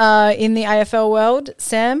news in the AFL world.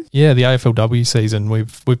 Sam? Yeah, the AFLW season,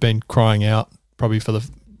 we've been crying out probably for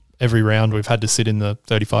every round we've had to sit in the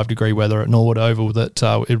 35-degree weather at Norwood Oval that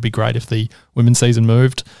it would be great if the women's season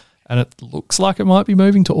moved. And it looks like it might be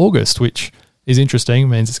moving to August, which is interesting. It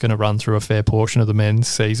means it's going to run through a fair portion of the men's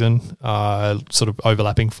season, sort of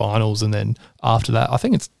overlapping finals. And then after that, I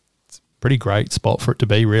think it's a pretty great spot for it to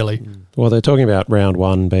be, really. Well, they're talking about round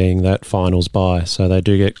 1 being that finals bye, so they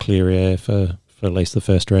do get clear air for at least the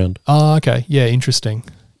first round. Oh, okay. Yeah, interesting.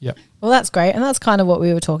 Yep. Well, that's great. And that's kind of what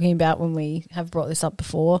we were talking about when we have brought this up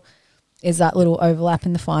before, is that little overlap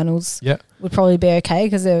in the finals. Yeah. Would probably be okay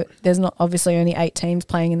because there's not obviously only 8 teams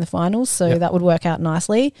playing in the finals, so that would work out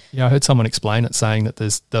nicely. Yeah, I heard someone explain it, saying that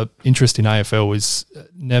there's the interest in AFL is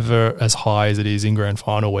never as high as it is in grand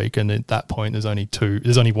final week, and at that point there's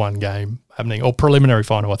only one game happening, or preliminary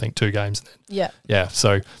final, I think 2 games. Yeah,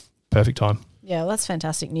 so perfect time. Yeah, well, that's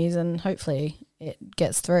fantastic news, and hopefully it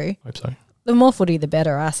gets through. Hope so. The more footy, the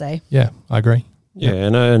better, I say. Yeah, I agree. Yeah,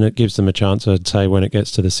 and it gives them a chance, I'd say, when it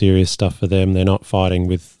gets to the serious stuff for them. They're not fighting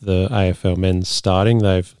with the AFL men's starting.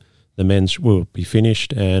 The men's will be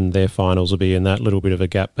finished and their finals will be in that little bit of a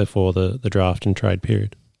gap before the draft and trade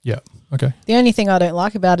period. Yeah, okay. The only thing I don't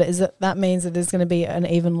like about it is that means that there's going to be an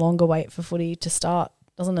even longer wait for footy to start,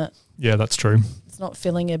 doesn't it? Yeah, that's true. It's not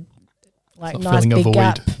filling a nice filling big a void.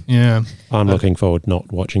 gap. Yeah. I'm looking forward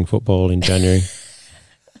not watching football in January.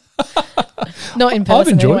 Not in person. I've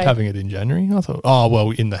enjoyed anyway. having it in January. I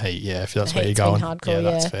thought, in the heat, yeah, if that's The where you're heat's been going. hardcore,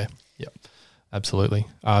 that's fair. Yep, absolutely.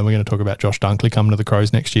 We're going to talk about Josh Dunkley coming to the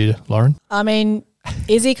Crows next year, Lauren. I mean,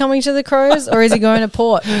 is he coming to the Crows or is he going to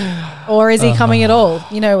Port? Or is he coming at all?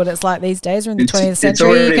 You know what it's like these days. We're in the 20th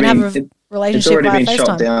century. You can have a relationship It's already via been shot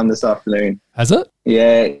FaceTime. down this afternoon. Has it?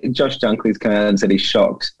 Yeah, Josh Dunkley's come out and said he's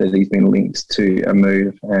shocked that he's been linked to a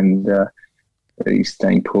move and that he's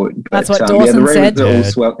staying put. But, That's what Dawson said.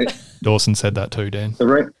 Dawson said that too, Dan.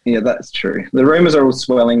 That's true. The rumours are all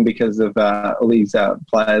swelling because of all these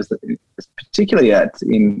players, particularly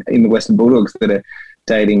in the Western Bulldogs, that are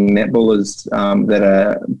dating netballers that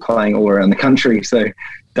are playing all around the country. So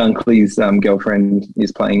Dunkley's girlfriend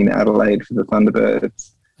is playing in Adelaide for the Thunderbirds.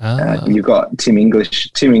 You've got Tim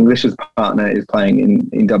English. Tim English's partner is playing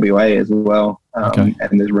in WA as well. And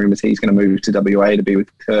there's rumours he's going to move to WA to be with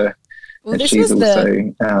her. Well, and this she's was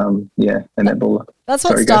also, a netballer. That's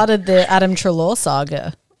what started the Adam Treloar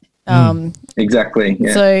saga. Exactly.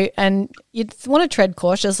 Yeah. So, and you'd want to tread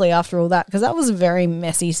cautiously after all that, because that was a very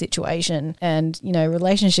messy situation, and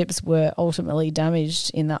relationships were ultimately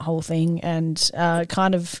damaged in that whole thing. And I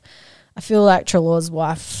feel like Treloar's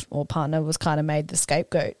wife or partner was kind of made the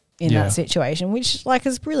scapegoat in that situation, which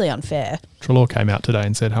is really unfair. Treloar came out today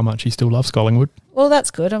and said how much he still loves Collingwood. Well,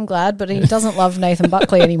 that's good. I'm glad, but he doesn't love Nathan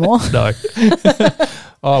Buckley anymore. No.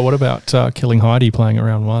 What about Killing Heidi playing at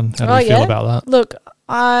round 1? How do you feel about that? Look,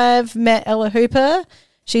 I've met Ella Hooper.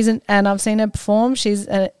 And I've seen her perform. She's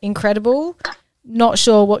incredible. Not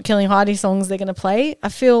sure what Killing Heidi songs they're going to play. I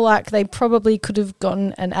feel like they probably could have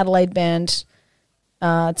gotten an Adelaide band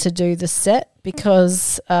to do the set,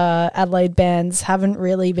 because Adelaide bands haven't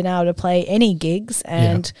really been able to play any gigs,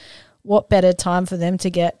 and what better time for them to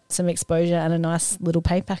get some exposure and a nice little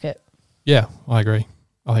pay packet. Yeah, I agree.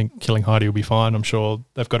 I think Killing Heidi will be fine. I'm sure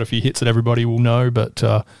they've got a few hits that everybody will know, but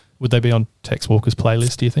would they be on Tex Walker's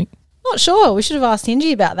playlist, do you think? Not sure. We should have asked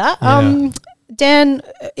Hingy about that. Yeah. Dan,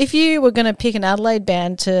 if you were going to pick an Adelaide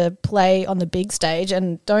band to play on the big stage,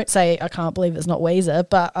 and don't say I can't believe it's not Weezer,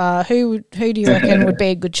 but who do you reckon would be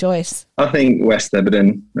a good choice? I think West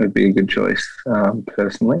Everton would be a good choice,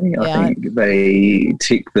 personally. I think they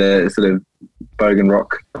tick the sort of Bogan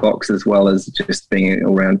Rock box, as well as just being an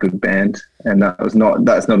all-round good band, and that's not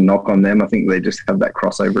a knock on them. I think they just have that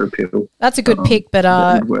crossover appeal. That's a good pick, but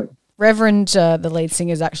Reverend, the lead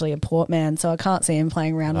singer, is actually a Port man, so I can't see him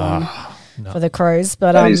playing round one. No. For the Crows,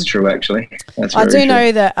 but that is true. Actually, I do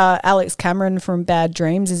know that Alex Cameron from Bad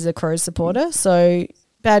Dreams is a Crows supporter, so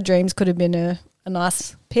Bad Dreams could have been a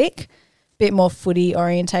nice pick, bit more footy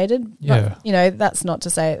orientated. Yeah, but, that's not to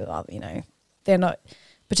say they're not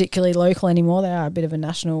particularly local anymore. They are a bit of a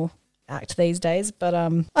national act these days. But I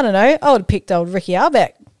don't know. I would have picked old Ricky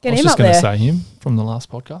Arbeck. Get him up there. I was just going to say him from the last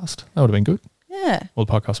podcast. That would have been good. Yeah, or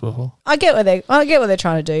the podcast before. I get what they're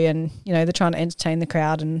trying to do, and they're trying to entertain the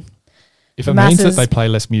crowd and. If it means that they play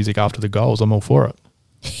less music after the goals, I'm all for it.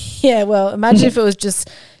 Yeah, well, imagine if it was just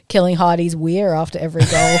Killing Heidi's Weir after every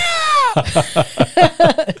goal.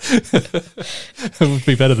 It would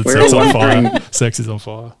be better than Sex on Fire. Sex is on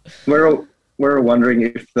Fire. We're all wondering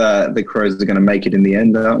if the Crows are going to make it in the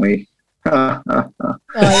end, aren't we? Oh,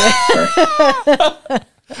 yeah.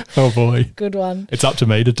 Oh, boy. Good one. It's up to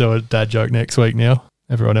me to do a dad joke next week now.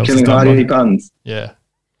 Everyone else Killing has done Heidi puns. Yeah.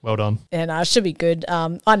 Well done. Yeah, no, it should be good.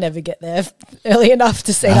 I never get there early enough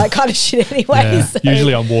to see that kind of shit anyway. Yeah. So.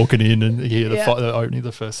 Usually I'm walking in and hear the opening,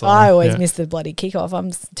 the first song. I always miss the bloody kickoff. I'm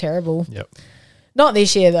terrible. Yep. Not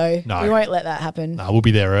this year, though. No. We won't let that happen. No, we'll be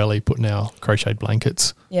there early, putting our crocheted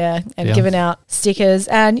blankets. Yeah, and giving out stickers.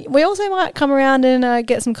 And we also might come around and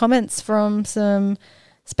get some comments from some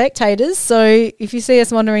spectators. So if you see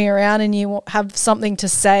us wandering around and you have something to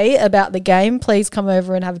say about the game, please come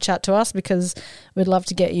over and have a chat to us, because we'd love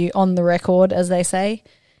to get you on the record, as they say,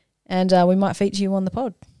 and we might feature you on the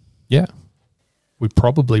pod. Yeah, we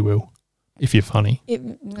probably will, if you're funny. It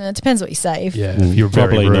depends what you say. Yeah, if you're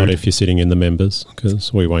probably very rude. Not if you're sitting in the members,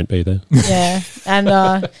 because we won't be there. Yeah,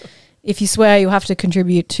 and if you swear, you'll have to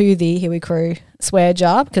contribute to the Here We Crew swear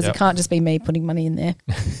jar, because it can't just be me putting money in there.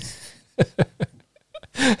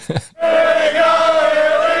 Here we go.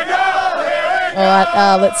 All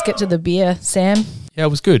right, let's get to the beer, Sam. Yeah, it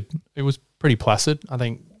was good. It was pretty placid. I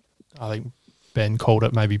think Ben called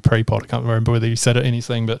it maybe pre-pod. I can't remember whether he said it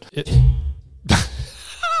anything, but it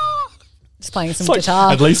just playing some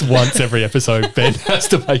guitar. At least once every episode, Ben has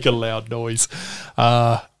to make a loud noise.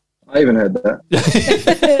 I even heard that.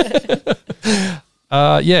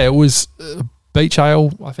 It was Beach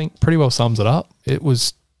Ale. I think pretty well sums it up. It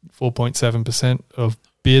was 4.7% of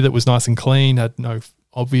beer that was nice and clean, had no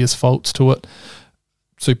obvious faults to it.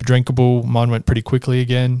 Super drinkable. Mine went pretty quickly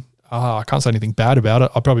again. I can't say anything bad about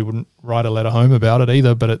it. I probably wouldn't write a letter home about it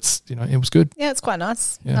either, but it's, it was good. Yeah, it's quite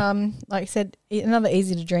nice. Yeah. Like I said, another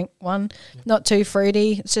easy to drink one. Yeah. Not too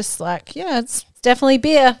fruity. It's just it's definitely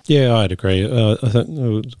beer. Yeah, I'd agree. I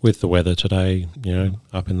think with the weather today,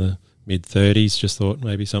 up in the mid-30s, just thought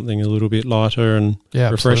maybe something a little bit lighter and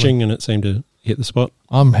refreshing, and it seemed to hit the spot.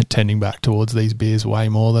 I'm tending back towards these beers way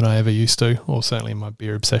more than I ever used to, or certainly in my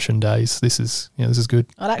beer obsession days. This is good.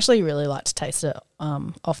 I'd actually really like to taste it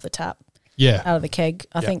off the tap. Yeah. Out of the keg.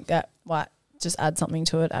 I think that might just add something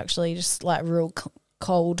to it, actually, just like real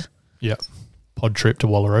cold. Yeah. Pod trip to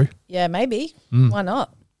Wallaroo. Yeah, maybe. Why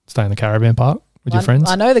not? Stay in the caravan park with your friends.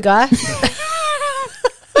 I know the guy.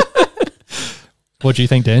 What do you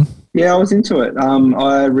think, Dan? Yeah, I was into it.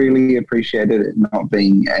 I really appreciated it not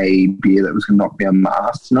being a beer that was going to knock me on my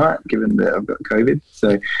ass tonight, given that I've got COVID.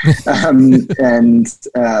 So,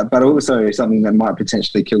 but also something that might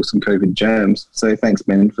potentially kill some COVID germs. So, thanks,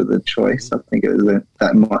 Ben, for the choice. I think it was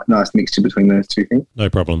that nice mixture between those two things. No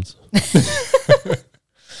problems.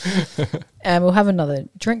 And we'll have another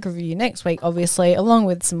drink review next week, obviously, along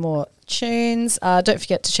with some more tunes. Don't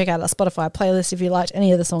forget to check out our Spotify playlist if you liked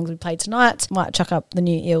any of the songs we played tonight. Might chuck up the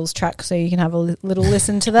new Eels track so you can have a little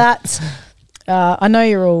listen to that. I know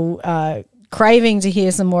you're all craving to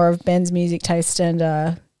hear some more of Ben's music taste, and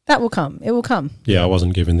that will come. It will come. Yeah, I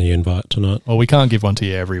wasn't given the invite tonight. Well, we can't give one to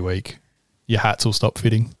you every week. Your hats will stop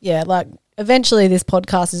fitting. Yeah, like eventually this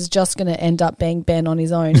podcast is just going to end up being Ben on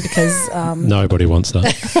his own because Nobody wants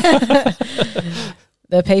that.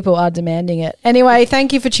 the people are demanding it. Anyway,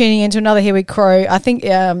 thank you for tuning in to another Here We Crow. I think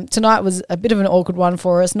tonight was a bit of an awkward one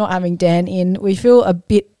for us, not having Dan in. We feel a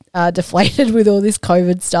bit deflated with all this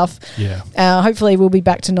COVID stuff. Yeah. Hopefully we'll be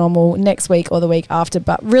back to normal next week or the week after,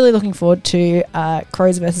 but really looking forward to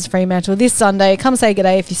Crows versus Fremantle this Sunday. Come say good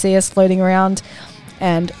day if you see us floating around,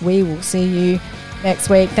 and we will see you next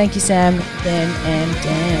week. Thank you, Sam, Ben, and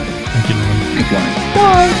Dan. Thank you, Lauren. Thank you.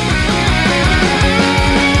 Bye.